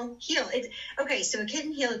 small heel. So a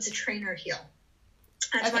kitten heel, it's a trainer heel.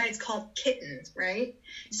 That's why it's called kitten, right?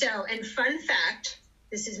 So, and fun fact,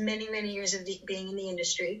 this is many, many years of being in the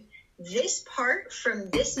industry. This part from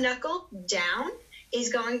this knuckle down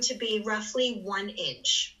is going to be roughly 1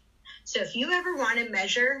 inch. So if you ever want to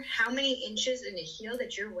measure how many inches in a heel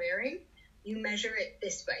that you're wearing, you measure it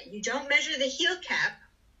this way. You don't measure the heel cap.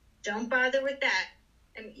 Don't bother with that.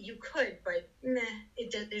 I mean, you could, but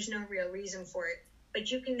there's no real reason for it.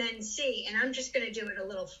 But you can then see, and I'm just going to do it a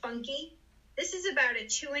little funky. This is about a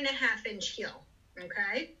 2.5 inch heel.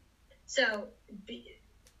 Okay. So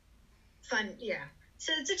fun. Yeah.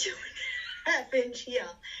 So it's a 2.5 inch heel.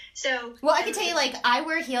 So. Well, I can tell you, like, I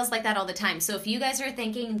wear heels like that all the time. So if you guys are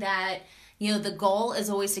thinking that, the goal is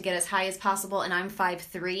always to get as high as possible, and I'm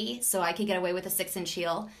 5'3", so I could get away with a 6 inch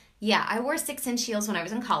heel. Yeah, I wore 6 inch heels when I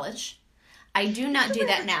was in college. I do not do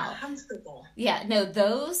that now. Comfortable. Yeah, no,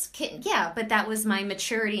 those can, yeah, but that was my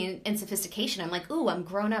maturity and sophistication. I'm like, ooh, I'm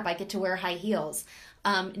grown up. I get to wear high heels.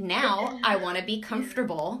 Now I want to be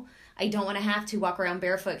comfortable. I don't want to have to walk around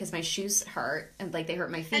barefoot because my shoes hurt and like they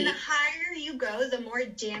hurt my feet. And the higher you go, the more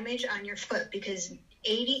damage on your foot, because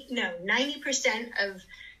 90% of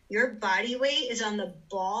your body weight is on the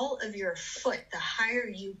ball of your foot the higher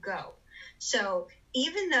you go. So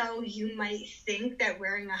even though you might think that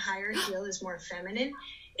wearing a higher heel is more feminine,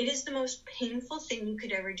 it is the most painful thing you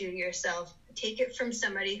could ever do to yourself. Take it from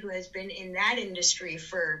somebody who has been in that industry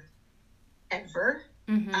for ever.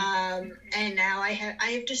 Mm-hmm. And now I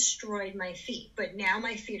have destroyed my feet, but now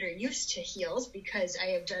my feet are used to heels because I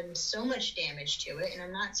have done so much damage to it. And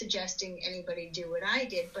I'm not suggesting anybody do what I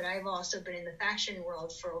did, but I've also been in the fashion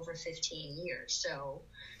world for over 15 years. So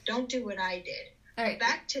don't do what I did. All right.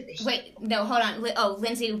 Back to the heel. Wait, no, hold on. Oh,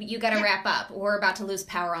 Lindsay, you got to wrap up. We're about to lose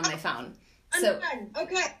power on my phone. I'm done.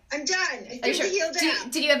 Okay, I'm done. I threw the heel down.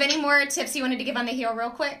 Did you have any more tips you wanted to give on the heel real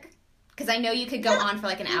quick? Because I know you could go on for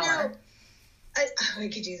like an hour. I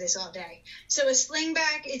could do this all day. So a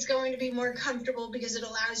slingback is going to be more comfortable because it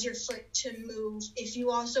allows your foot to move. If you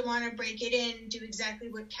also want to break it in, do exactly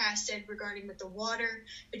what Cass said regarding with the water.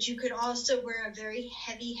 But you could also wear a very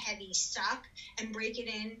heavy sock and break it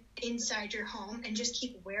in inside your home and just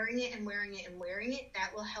keep wearing it and wearing it and wearing it.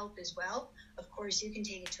 That will help as well. Of course, you can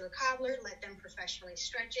take it to a cobbler, let them professionally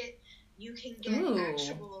stretch it. You can get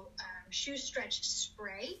actual shoe stretch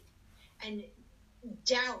spray and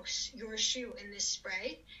douse your shoe in this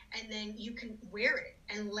spray, and then you can wear it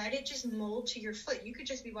and let it just mold to your foot. You could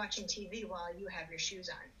just be watching TV while you have your shoes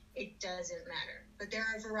on. It doesn't matter. But there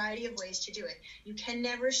are a variety of ways to do it. You can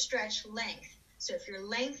never stretch length. So if your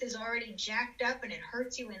length is already jacked up and it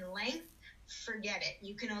hurts you in length, forget it.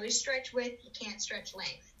 You can always stretch width. You can't stretch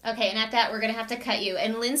length. Okay, and at that, we're going to have to cut you.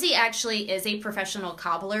 And Lindsay actually is a professional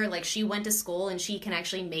cobbler. Like, she went to school, and she can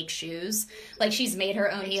actually make shoes. Like, she's made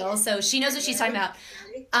her own heels, so she knows what she's talking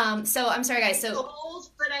about. So, I'm sorry, guys. It's old,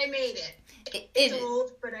 but I made it. It's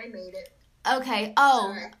old, but I made it. Okay.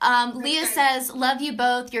 Leah says, love you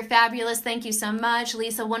both. You're fabulous. Thank you so much.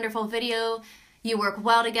 Lisa, wonderful video. You work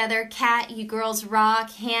well together. Kat, you girls rock.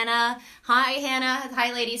 Hannah. Hi, Hannah.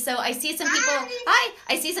 Hi, ladies. So I see some people. Hi.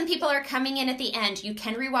 I see some people are coming in at the end. You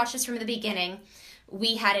can rewatch this from the beginning.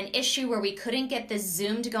 We had an issue where we couldn't get the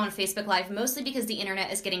Zoom to go on Facebook Live, mostly because the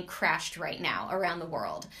internet is getting crashed right now around the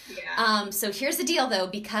world. Yeah. So here's the deal, though.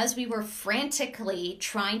 Because we were frantically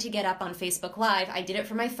trying to get up on Facebook Live, I did it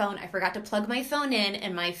from my phone. I forgot to plug my phone in,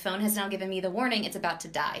 and my phone has now given me the warning it's about to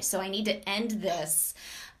die. So I need to end this.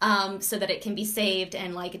 So that it can be saved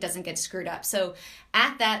and like it doesn't get screwed up. So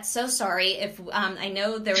at that, so sorry if I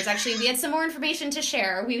know there was actually we had some more information to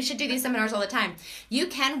share. We should do these seminars all the time. You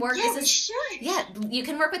can work. Yeah, we should. Yeah, you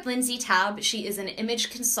can work with Lindsay Taub. She is an image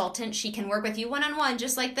consultant. She can work with you one-on-one,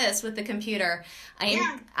 just like this with the computer.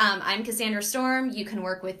 I'm Cassandra Storm. You can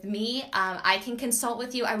work with me. I can consult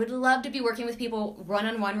with you. I would love to be working with people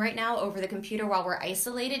one-on-one right now over the computer while we're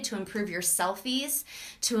isolated to improve your selfies,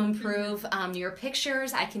 to improve your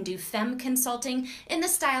pictures. I can do femme consulting in the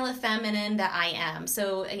style of feminine that I am.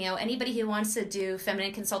 So, you know, anybody who wants to do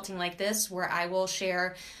feminine consulting like this, where I will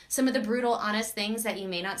share some of the brutal, honest things that you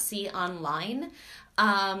may not see online,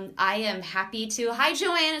 I am happy to. Hi,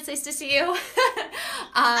 Joanne. It's nice to see you.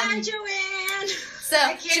 Hi, Joanne. So,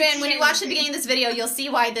 Joanne, when you watch the beginning of this video, you'll see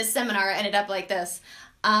why this seminar ended up like this.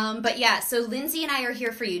 But yeah, so Lindsay and I are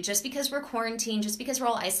here for you. Just because we're quarantined, just because we're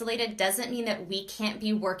all isolated, doesn't mean that we can't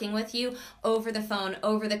be working with you over the phone,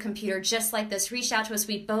 over the computer, just like this. Reach out to us.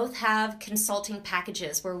 We both have consulting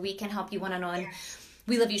packages where we can help you one-on-one. Yes.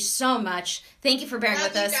 We love you so much. Thank you for bearing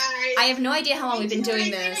with us. Guys. I have no idea how long we've been doing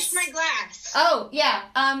this. I finished my glass. Oh,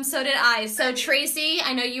 yeah. So did I. So Tracy,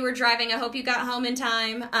 I know you were driving. I hope you got home in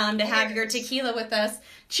time to have your tequila with us.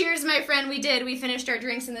 Cheers, my friend. We did. We finished our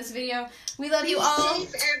drinks in this video. We love you all. Be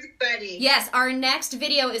safe, everybody. Yes, our next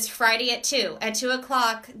video is Friday at 2. At 2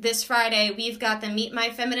 o'clock this Friday, we've got the Meet My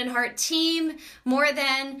Feminine Heart team. More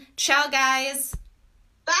than. Ciao, guys.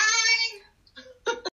 Bye.